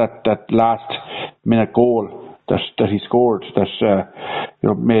 Aidan, with that last minute goal that he scored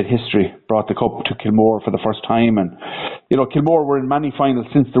that made history, brought the cup to Kilmore for the first time. And Kilmore were in many finals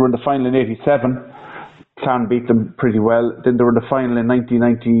since they were in the final in 87. Clann beat them pretty well. Then they were in the final in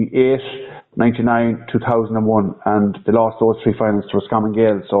 1998. 99, 2001, and they lost those 3 finals to Roscommon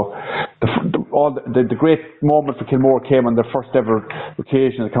GAA. So the great moment for Kilmore came on their first ever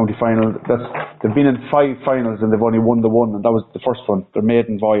occasion at the county final. They've been in 5 finals and they've only won the one, and that was the first one, their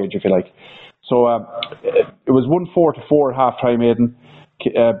maiden voyage, if you like. So it was 1-4 to 4 at half time, Aidan.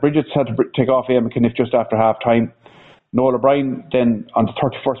 Brigids had to take off Aidan Caniff just after half time. Noel O'Brien then on the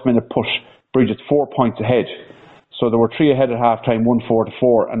 31st minute put Brigids 4 points ahead. So there were 3 ahead at half time, 1-4 to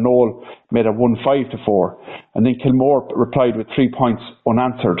 4, and Noel made it 1-5 to 4. And then Kilmore replied with 3 points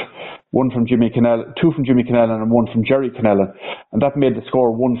unanswered. 2 from Jimmy Kennellan and 1 from Jerry Kennellan. And that made the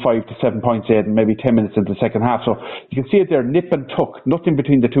score 1-5 to 7 points, Aidan, maybe 10 minutes into the second half. So you can see it there, nip and tuck, nothing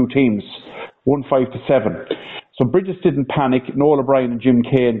between the two teams, 1-5 to 7. So Brigids didn't panic. Noel O'Brien and Jim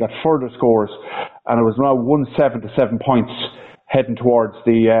Kane got further scores, and it was now 1-7 to 7 points heading towards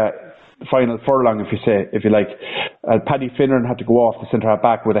the final furlong, if you like. Paddy Finnerton had to go off the centre half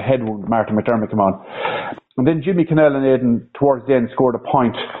back with a head wound. Martin McDermott came on, and then Jimmy Kennellan and Aidan towards the end scored a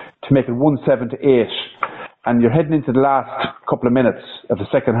point to make it 1-7 to 8. And you're heading into the last couple of minutes of the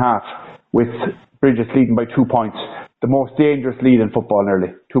second half with Brigids leading by 2 points. The most dangerous lead in football,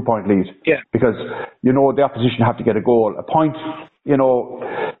 nearly 2 point lead. Yeah. Because the opposition have to get a goal. A point,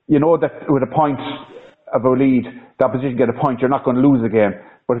 that with a point of a lead, the opposition get a point, you're not going to lose the game.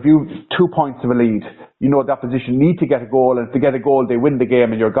 But if you have 2 points of a lead, the opposition need to get a goal, and if they get a goal, they win the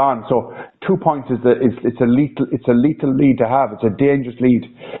game and you're gone. So 2 points it's a lethal lead to have. It's a dangerous lead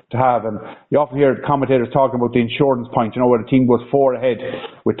to have. And you often hear commentators talking about the insurance point, where the team goes 4 ahead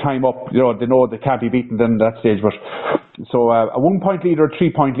with time up, they know they can't be beaten then at that stage. But so a 1 point lead or a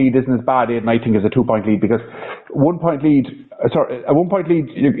 3 point lead isn't as bad, Aidan, I think, as a 2 point lead, because a 1 point lead,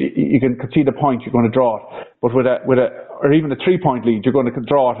 you can concede a point, you're going to draw it. But or even a 3 point lead, you're going to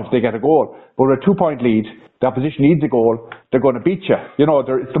draw it if they get a goal. But with a 2 point lead, the opposition needs a goal, they're going to beat you.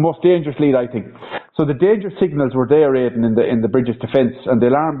 It's the most dangerous lead, I think. So the danger signals were there, Aidan, in the Brigids defence, and the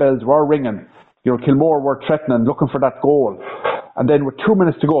alarm bells were ringing. Kilmore were threatening, looking for that goal. And then with 2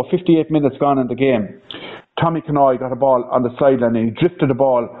 minutes to go, 58 minutes gone in the game, Tommy Clann got a ball on the sideline and he drifted the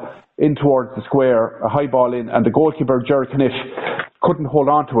ball in towards the square, a high ball in, and the goalkeeper, Jerry Caniff, couldn't hold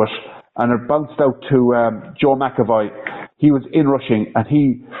on to it, and it bounced out to Joe McAvoy. He was in rushing and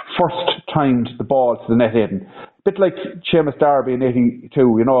he first timed the ball to the net, Aidan. A bit like Seamus Darby in 82, it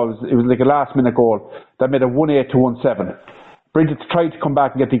was like a last minute goal that made a 1-8 to 1-7. Brigids tried to come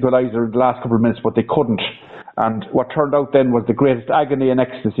back and get the equaliser in the last couple of minutes, but they couldn't. And what turned out then was the greatest agony and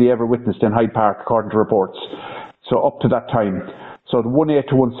ecstasy ever witnessed in Hyde Park, according to reports. So up to that time. So the 1-8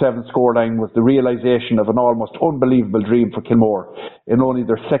 to 1-7 scoreline was the realisation of an almost unbelievable dream for Kilmore in only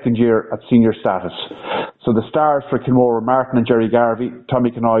their second year at senior status. So the stars for Kilmore were Martin and Jerry Garvey,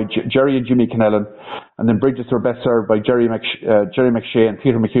 Tommy Clann, Jerry and Jimmy Connellan, and then Brigids were best served by Jerry McShane,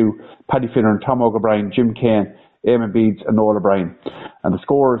 Peter McHugh, Paddy Finner, Tom O'Brien, Jim Kane, Eamon Beads and Noel O'Brien. And the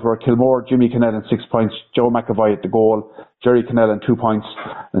scorers were Kilmore, Jimmy Connellan 6 points, Joe McAvoy at the goal, Jerry Connellan 2 points,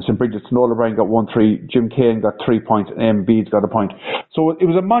 and St. Brigids, Noel O'Brien got 1-3, Jim Kane got 3 points, and Eamon Beads got a point. So it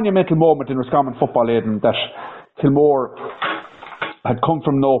was a monumental moment in Roscommon football, Aidan, that Kilmore had come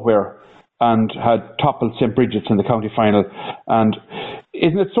from nowhere and had toppled St. Brigids in the county final. And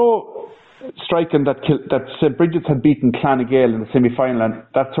isn't it so striking that St. Brigids had beaten Clann nGael in the semi-final, and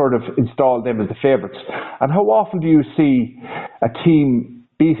that sort of installed them as the favourites? And how often do you see a team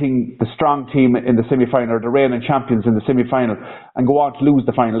beating the strong team in the semi-final, or the reigning champions in the semi-final, and go on to lose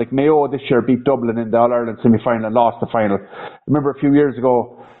the final? Like Mayo this year beat Dublin in the All-Ireland semi-final and lost the final. I remember a few years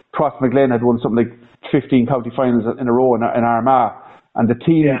ago, Crossmaglen had won something like 15 county finals in a row in Armagh, and the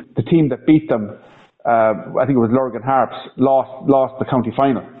team that beat them, I think it was Lurgan Harps, lost the county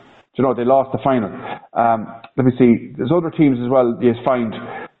final. They lost the final. Let me see. There's other teams as well you find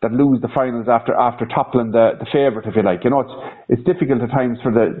that lose the finals after toppling the favourite, if you like. It's difficult at times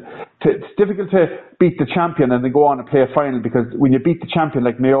it's difficult to beat the champion and then go on and play a final, because when you beat the champion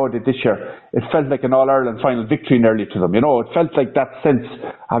like Mayo did this year, it felt like an All-Ireland final victory nearly to them. It felt like that sense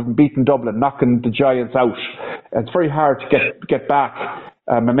of having beaten Dublin, knocking the Giants out. It's very hard to get back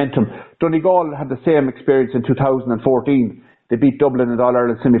momentum. Donegal had the same experience in 2014. They beat Dublin in the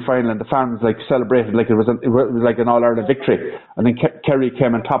All-Ireland semi-final, and the fans celebrated like it was like an All-Ireland victory. And then Kerry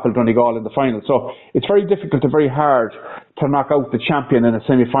came and toppled Donegal in the final. So it's very difficult and very hard to knock out the champion in a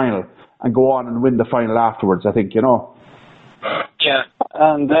semi-final and go on and win the final afterwards, I think, Yeah,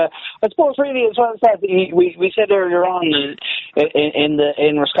 and I suppose really as well as that, we said earlier on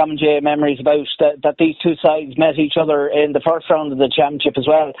in Roscommon GAA memories about that these two sides met each other in the first round of the championship as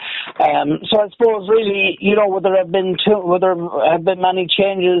well. So I suppose really, would there have been many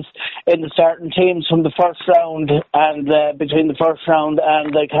changes in the starting teams from the first round and between the first round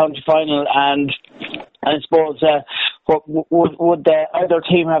and the county final, and I suppose would either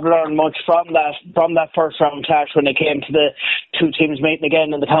team have learned much from that first round clash when it came to the two teams meeting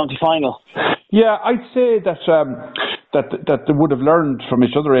again in the county final? Yeah, I'd say that they would have learned from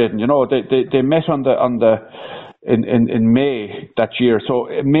each other, Aidan. They met in May that year. So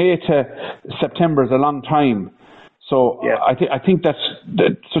May to September is a long time. So yeah. I think that's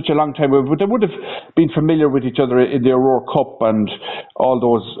such a long time. But they would have been familiar with each other in the Aurora Cup and all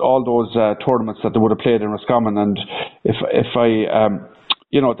those tournaments that they would have played in Roscommon. And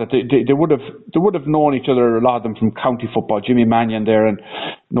that they would have known each other, a lot of them from county football. Jimmy Mannion there and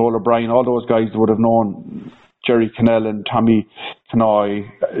Noel O'Brien, all those guys would have known Jerry Connellan, Tommy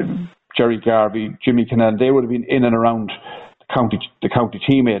Clann, Jerry Garvey, Jimmy Connellan. They would have been in and around the county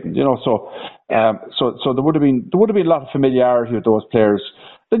team, Aidan, so there would have been a lot of familiarity with those players.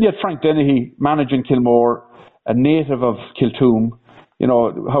 Then you had Frank Dennehy managing Kilmore, a native of Kiltoom.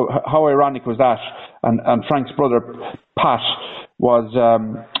 How ironic was that? And Frank's brother Pat was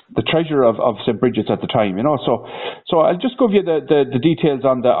the treasurer of St. Brigids at the time. So I'll just give you the details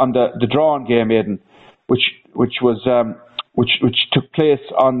on the drawing game, Aidan, which took place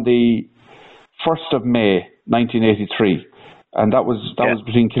on the 1st of May 1983. and that was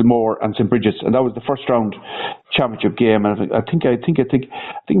between Kilmore and St. Brigids, and that was the first round championship game. And I think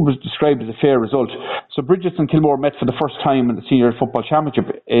it was described as a fair result. So Brigids and Kilmore met for the first time in the Senior Football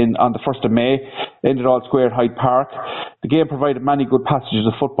Championship on the 1st of May, ended all square at Hyde Park. The game provided many good passages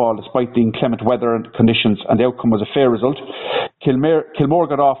of football despite the inclement weather and conditions, and the outcome was a fair result. Kilmore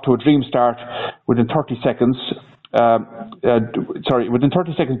got off to a dream start within 30 seconds. Within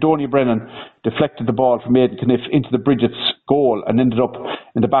 30 seconds, Donny Brennan deflected the ball from Aidan Kniff into the Brigids goal and ended up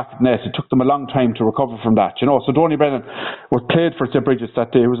in the back of the net. It took them a long time to recover from that, So Donny Brennan was played for St. Brigids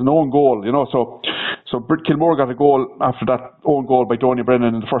that day. It was an own goal, So Kilmore got a goal after that own goal by Donny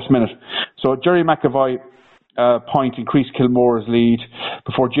Brennan in the first minute. So Jerry McAvoy point increased Kilmore's lead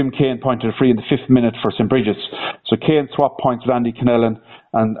before Jim Kane pointed a free in the 5th minute for St. Brigids. So Kane swapped points with Andy Kennellan,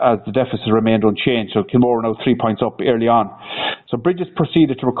 and as the deficit remained unchanged, so Kilmore were now 3 points up early on. So Brigids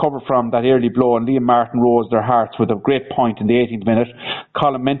proceeded to recover from that early blow, and Liam Martin rose their hearts with a great point in the 18th minute.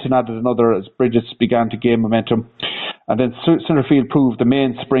 Colin Menton added another as Brigids began to gain momentum. And then Centrefield proved the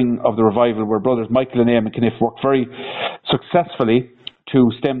mainspring of the revival, where brothers Michael and Eamon Kniff worked very successfully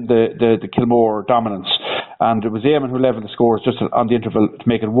to stem the Kilmore dominance. And it was Eamon who levelled the scores just on the interval to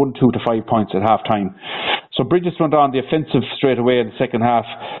make it 1-2 to 5 points at half time. So Brigids went on the offensive straight away in the second half,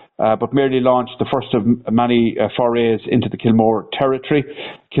 but merely launched the first of many forays into the Kilmore territory.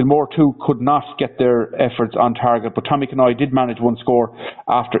 Kilmore too could not get their efforts on target, but Tommy Connoy did manage one score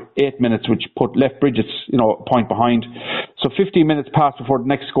after 8 minutes, which left Brigids, a point behind. So 15 minutes passed before the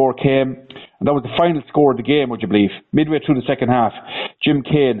next score came, and that was the final score of the game, would you believe? Midway through the second half, Jim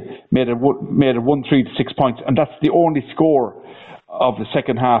Kane made it 1-3 to 6 points, and that's the only score of the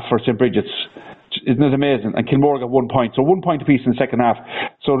second half for St. Brigids. Isn't it amazing? And Kilmore got 1 point, so 1 point apiece in the second half.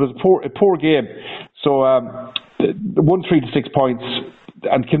 So it was a poor game. So 1-3 to 6 points,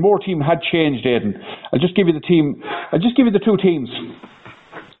 and Kilmore team had changed. Aidan, I'll just give you the two teams.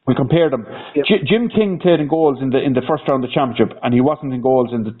 We compared them. Yep. Jim King played in goals in the first round of the championship, and he wasn't in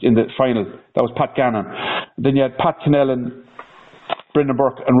goals in the final. That was Pat Gannon. Then you had Pat Kennellan, Brendan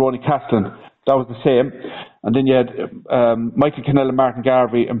Burke, and Ronnie Castellan. That was the same. And then you had Michael Kennellan, Martin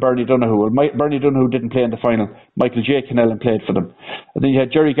Garvey, and Bernie Donoghue. Bernie Donoghue didn't play in the final. Michael J. Kennellan played for them. And then you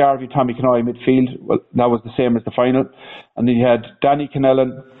had Jerry Garvey, Tommy Connoy midfield. Well, that was the same as the final. And then you had Danny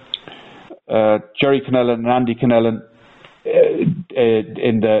Kennellan, Jerry Kennellan, and Andy Kennellan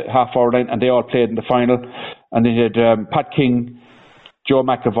in the half-hour line, and they all played in the final. And then you had Pat King, Joe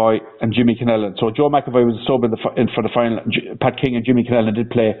McAvoy, and Jimmy Kennellan. So Joe McAvoy was a sub for the final. Pat King and Jimmy Kennellan did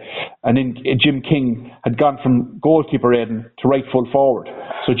play. And then Jim King had gone from goalkeeper, Aidan, to right full forward.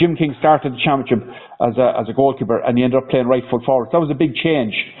 So Jim King started the championship as a goalkeeper, and he ended up playing right full forward. So that was a big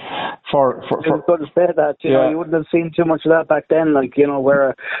change for I was going to say that, you know, you wouldn't have seen too much of that back then,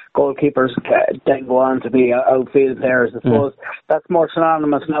 where goalkeepers then go on to be outfield players. I suppose that's more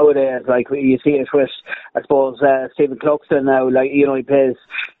synonymous nowadays. Like you see it with, I suppose, Stephen Cluxton now. He plays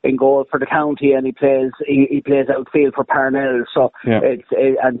in goal for the county, and he plays outfield for Parnell. So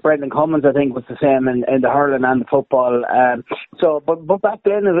and Brendan Cummins, I think, was the same in the hurling and the football. But back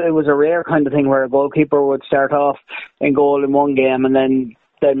then it was a rare kind of thing where a goalkeeper would start off in goal in one game and then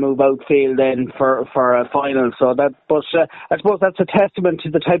move outfield then for a final. So I suppose that's a testament to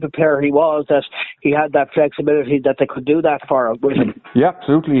the type of player he was, that he had that flexibility that they could do that with him. Yeah,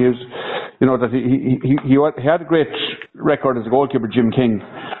 absolutely. He was, that he had a great record as a goalkeeper, Jim King,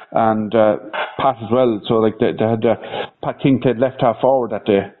 and Pat as well. So they had Pat King played left half forward that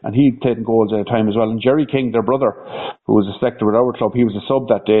day, and he played in goals at a time as well. And Jerry King, their brother, who was a selector with our club, he was a sub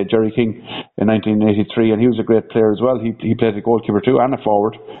that day, Jerry King, in 1983, and he was a great player as well. He played a goalkeeper too and a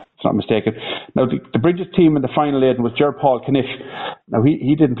forward, if not mistaken. Now the Brigids team in the final, Aidan, was Ger Paul Kniff. Now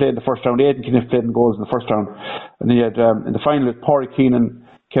he didn't play in the first round. Aidan Kniff played in goals in the first round, and then you had in the final with Pádraig Keenan,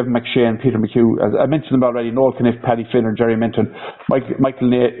 Kevin McShane, Peter McHugh, as I mentioned them already, Noel Kniff, Paddy Finner, Jerry Minton,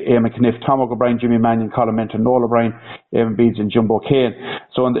 Michael Eamon Kniff, Tom O'Brien, Jimmy Mannion, Colin Minton, Noel O'Brien, Eamon Beads, and Jumbo Kane.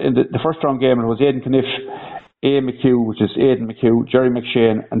 So in the first round game, it was Aidan Kniff, A. McHugh, which is Aidan McHugh, Jerry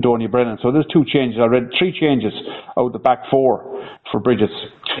McShane, and Donny Brennan. So there's 2 changes. I read 3 changes out of the back 4 for Brigids.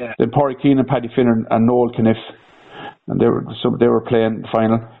 Yeah. Then Pádraig Keenan, Paddy Finner, and Noel Kniff, and they were playing the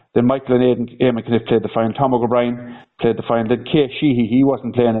final. Then Michael and Eamon Kniff played the final. Tom O'Brien played the final. Then Kay Sheehy, he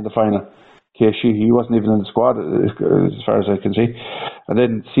wasn't playing in the final. Kay Sheehy, he wasn't even in the squad as far as I can see. And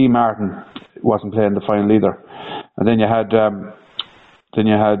then C. Martin wasn't playing the final either. And then you had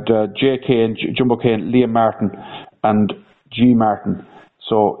J. Kane, Jumbo Kane, Liam Martin, and G. Martin.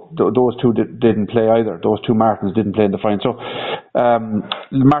 So those 2 didn't play either. Those 2 Martins didn't play in the final. So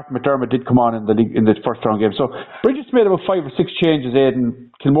Martin McDermott did come on in the first round game. So Brigids made about 5 or 6 changes.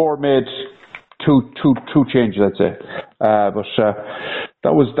 Aidan, Kilmore made two changes, I'd say. But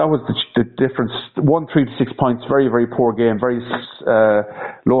that was the difference. 1 3 to 6 points. Very, very poor game. Very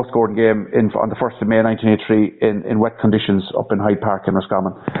low scoring game on the 1st of May 1983 in wet conditions up in Hyde Park in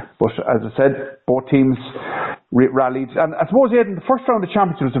Roscommon. But as I said, both teams rallied. And I suppose, Aidan, the first round of the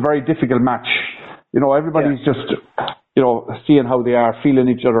championship was a very difficult match. Everybody's just, seeing how they are, feeling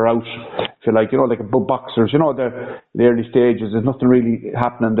each other out. If you like, like boxers, the early stages, there's nothing really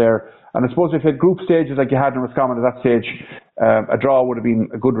happening there. And I suppose if you had group stages like you had in Roscommon at that stage, a draw would have been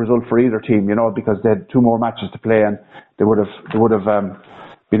a good result for either team, because they had 2 more matches to play and they would have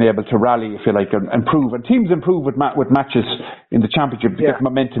been able to rally, if you like, and improve. And teams improve with matches in the championship to get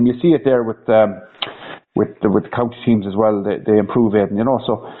momentum. You see it there with the county teams as well. They improve, Aidan,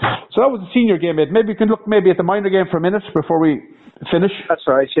 So that was the senior game, Aidan. Maybe we can look at the minor game for a minute before we finish. That's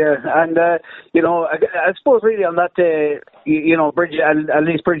right, yeah. And I suppose really on that day, Brigids, at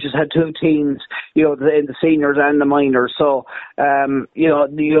least Brigids had 2 teams, in the seniors and the minors. So at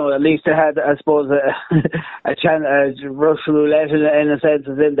least they had, I suppose, a chance, Russian roulette in a sense,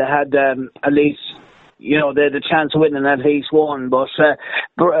 as in they had at least. They had a chance of winning at least one. But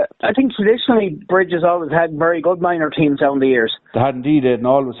I think traditionally Brigids always had very good minor teams down the years. They had indeed, and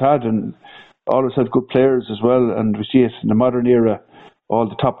always had good players as well. And we see it in the modern era, all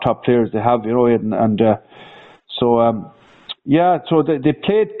the top players they have, Aidan. And so they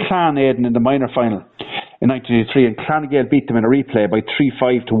played Clann, Aidan, in the minor final in 1983, and nGael beat them in a replay by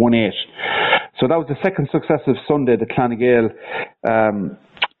 3-5 to 1-8. So that was the second successive Sunday that nGael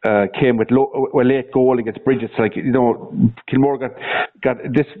came with a late goal against Brigids. Kilmore got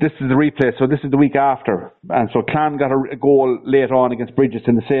this is the replay, so this is the week after, and so Clann got a goal late on against Brigids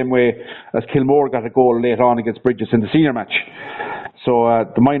in the same way as Kilmore got a goal late on against Brigids in the senior match. So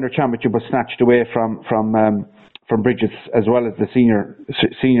the minor championship was snatched away from Brigids as well as the senior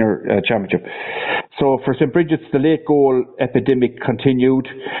championship. So for St. Brigids, the late goal epidemic continued.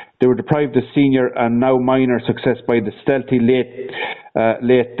 They were deprived of senior and now minor success by the stealthy late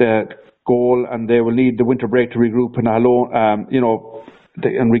goal, and they will need the winter break to regroup and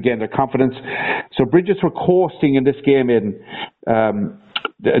regain their confidence. So Brigids were coasting in this game in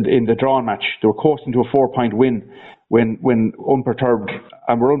the drawn match. They were coasting to a 4-point win when unperturbed,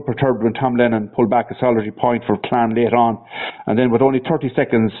 and were unperturbed when Tom Lannon pulled back a solitary point for Clann late on. And then with only 30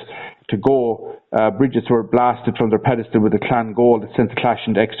 seconds to go, Brigids were blasted from their pedestal with a Clann goal that sent the clash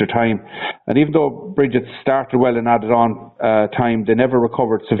into extra time. And even though Brigids started well and added on time, they never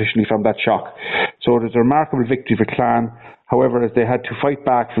recovered sufficiently from that shock. So it was a remarkable victory for Clann. However, as they had to fight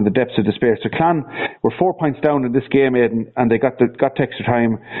back from the depths of despair. So Clann were 4 points down in this game, Aidan, and they got to extra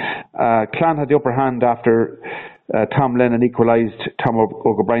time. Clann had the upper hand after Tom Lannon equalised Tom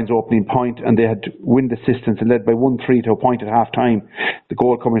O'Brien's opening point, and they had wind assistance and led by 1-3 to a point at half time, the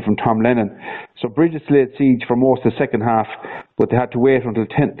goal coming from Tom Lannon. So Brigids laid siege for most of the second half, but they had to wait until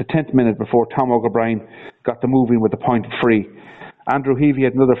the 10th minute before Tom O'Brien got the move in with the point free. Andrew Heavey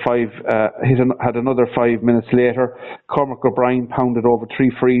had another 5 minutes later. Cormac O'Brien pounded over 3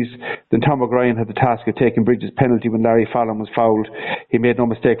 frees. Then Tom O'Brien had the task of taking Brigids' penalty when Larry Fallon was fouled. He made no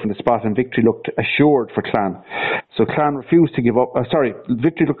mistake from the spot, and victory looked assured for Clann. So Clann refused to give up.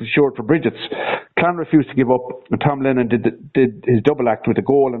 Victory looked assured for Brigids. Clann refused to give up, and Tom Lannon did his double act with a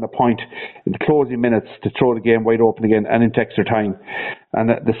goal and a point in the closing minutes to throw the game wide open again and into extra time. And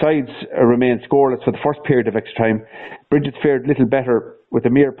the sides remained scoreless for the first period of extra time. Brigids fared little better, with a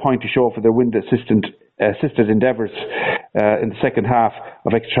mere point to show for their wind-assisted endeavours in the second half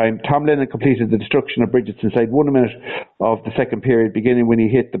of extra time. Tom Lannon completed the destruction of Brigids inside 1 minute of the second period, beginning when he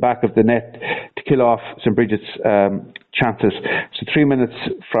hit the back of the net to kill off St. Brigids' chances. So 3 minutes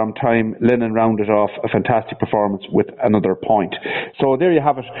from time, Lannon rounded off a fantastic performance with another point. So there you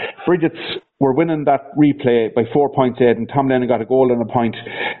have it. Brigids were winning that replay by 4 points, and Tom Lannon got a goal and a point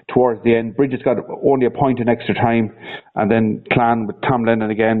towards the end. Brigids got only a point in extra time, and then Clann with Tom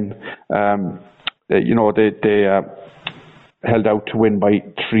Lannon again, they held out to win by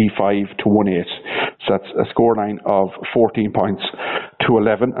 3-5 to 1-8. So that's a scoreline of 14 points to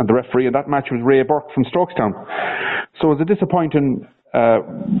 11. And the referee in that match was Ray Burke from Strokestown. So it was a disappointing,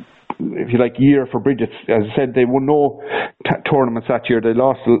 if you like, year for Brigids. As I said, they won no tournaments that year. They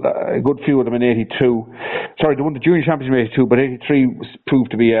lost a good few of them in 82. Sorry, they won the junior championship in 82, but 83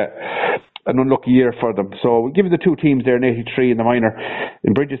 proved to be an unlucky year for them. So we'll give you the two teams there in 83 in the minor.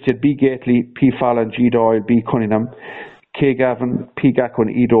 In Brigids, you had B. Gately, P. Fallon, G. Doyle, B. Cunningham. K. Gavin, P. Gaquin,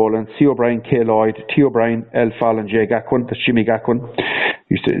 E. Dolan, C. O'Brien, K. Lloyd, T. O'Brien, L. Fallon, J. Gaquin, that's Jimmy Gaquin.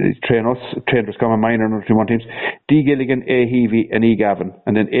 Used to trained Roscommon minor and under 21 teams. D. Gilligan, A. Heavey, and E. Gavin.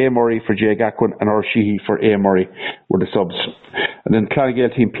 And then A. Murray for J. Gaquin and R. Sheehy for A. Murray were the subs. And then Clann Gael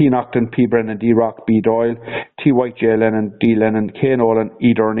team, P. Nocton, P. Brennan, D. Rock, B. Doyle, T. White, J. Lennon, D. Lennon, K. Nolan,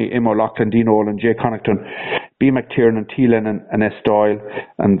 E. Durney, M. O'Loughlin, D. Nolan, J. Connaughton, B. McTiernan, T. Lennon, and S. Doyle.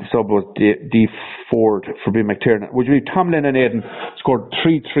 And the sub was D. Ford for B. McTiernan. Would you believe Tom Lennon, Aidan, scored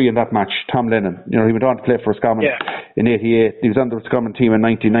 3-3 in that match. Tom Lennon. He went on to play for Roscommon in 88. He was on the Roscommon team in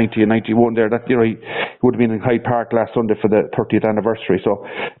 1990 and 91 there. That, he would have been in Hyde Park last Sunday for the 30th anniversary. So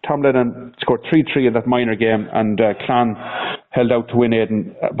Tom Lennon scored 3-3 in that minor game, and Clann held out to win,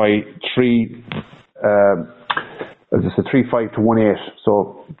 Aidan, by 3-5 to 1-8.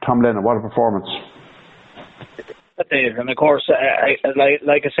 So Tom Lennon, what a performance. And of course,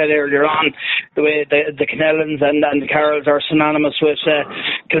 like I said earlier on, the way the Cannellans and the Carrolls are synonymous with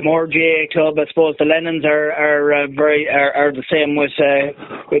Kilmore GAA club. I suppose the Lennons are the same with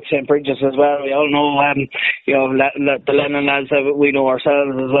St. Brigids as well. We all know the Lennon lads, we know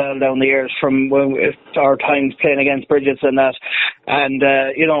ourselves as well down the years from our times playing against Brigids and that. And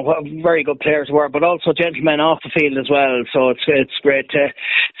very good players were, but also gentlemen off the field as well. So it's great to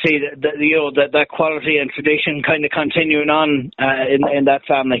see that quality and tradition kind of continuing on in that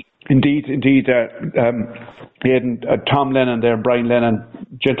family. Indeed. Aidan, Tom Lennon there, Brian Lennon,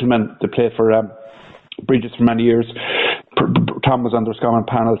 gentlemen, they played for Brigids for many years. Tom was on the Roscommon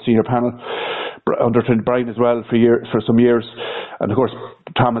panel, senior panel, under Brian as well for some years. And of course,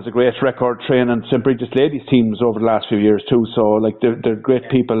 Tom has a great record training St. Brigids ladies teams over the last few years too. So they're great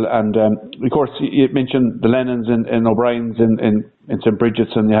people. And of course, you mentioned the Lennons and O'Briens in St.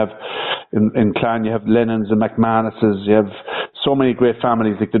 Brigids, and you have in Clann, you have Lennons and McManus's. You have so many great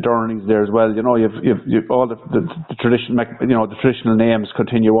families like the Durneys there as well. You have all the traditional names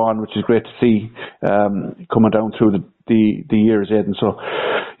continue on, which is great to see coming down through the years, Aidan. So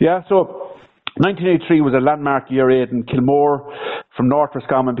 1983 was a landmark year, Aidan. Kilmore from North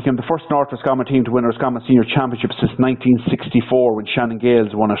Roscommon became the first North Roscommon team to win a Roscommon Senior Championship since 1964 when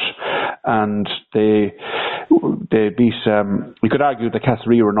nGael won it. And they beat, we could argue the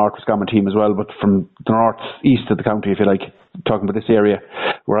Castlerea were a North Roscommon team as well, but from the north east of the county, if you like, talking about this area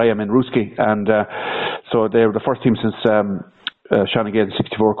where I am in Roscommon. And so they were the first team since nGael in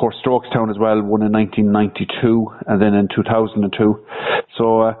 64. Of course, Strokestown as well won in 1992 and then in 2002.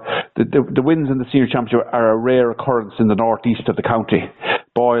 So the wins in the senior championship are a rare occurrence in the northeast of the county.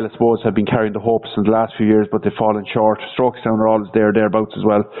 Boyle, I suppose, have been carrying the hopes in the last few years, but they've fallen short. Strokestown are always thereabouts as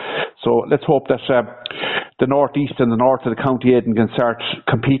well. So let's hope that the northeast and the north of the county, Aidan, can start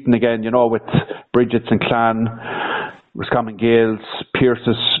competing again, with Brigids and Clann, Roscommon Gaels,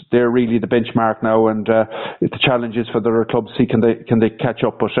 Pierces. They're really the benchmark now, and the challenge is for the other clubs. See, can they catch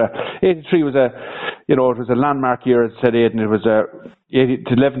up? But 83 was it was a landmark year, as I said, Aidan. It was the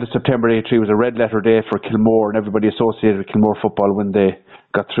 11th of September 83 was a red letter day for Kilmore and everybody associated with Kilmore football when they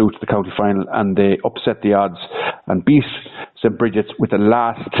got through to the county final, and they upset the odds and beat St. Brigids with a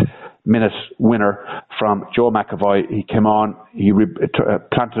last-minute winner from Joe McAvoy. He came on, he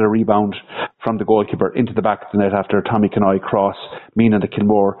planted a rebound from the goalkeeper into the back of the net after a Tommy Canoy cross, meaning that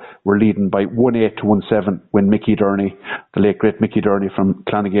Kilmore were leading by 1-8 to 1-7 when Mickey Durney, the late great Mickey Durney from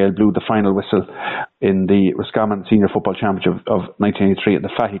Clann Gael, blew the final whistle in the Roscommon Senior Football Championship of 1983, and the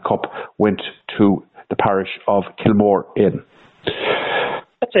Fatty Cup went to the parish of Kilmore, Aidan.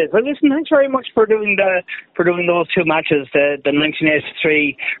 That's it. Well, listen, thanks very much for doing those two matches, the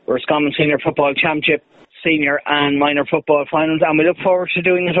 1983 Roscommon Senior Football Championship senior and minor football finals, and we look forward to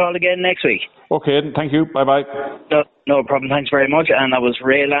doing it all again next week. Okay, thank you. Bye-bye. No problem. Thanks very much. And that was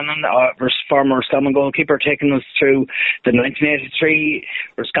Ray Lannon, former Roscommon goalkeeper, taking us through the 1983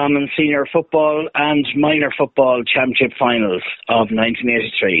 Roscommon Senior Football and Minor Football Championship finals of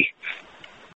 1983.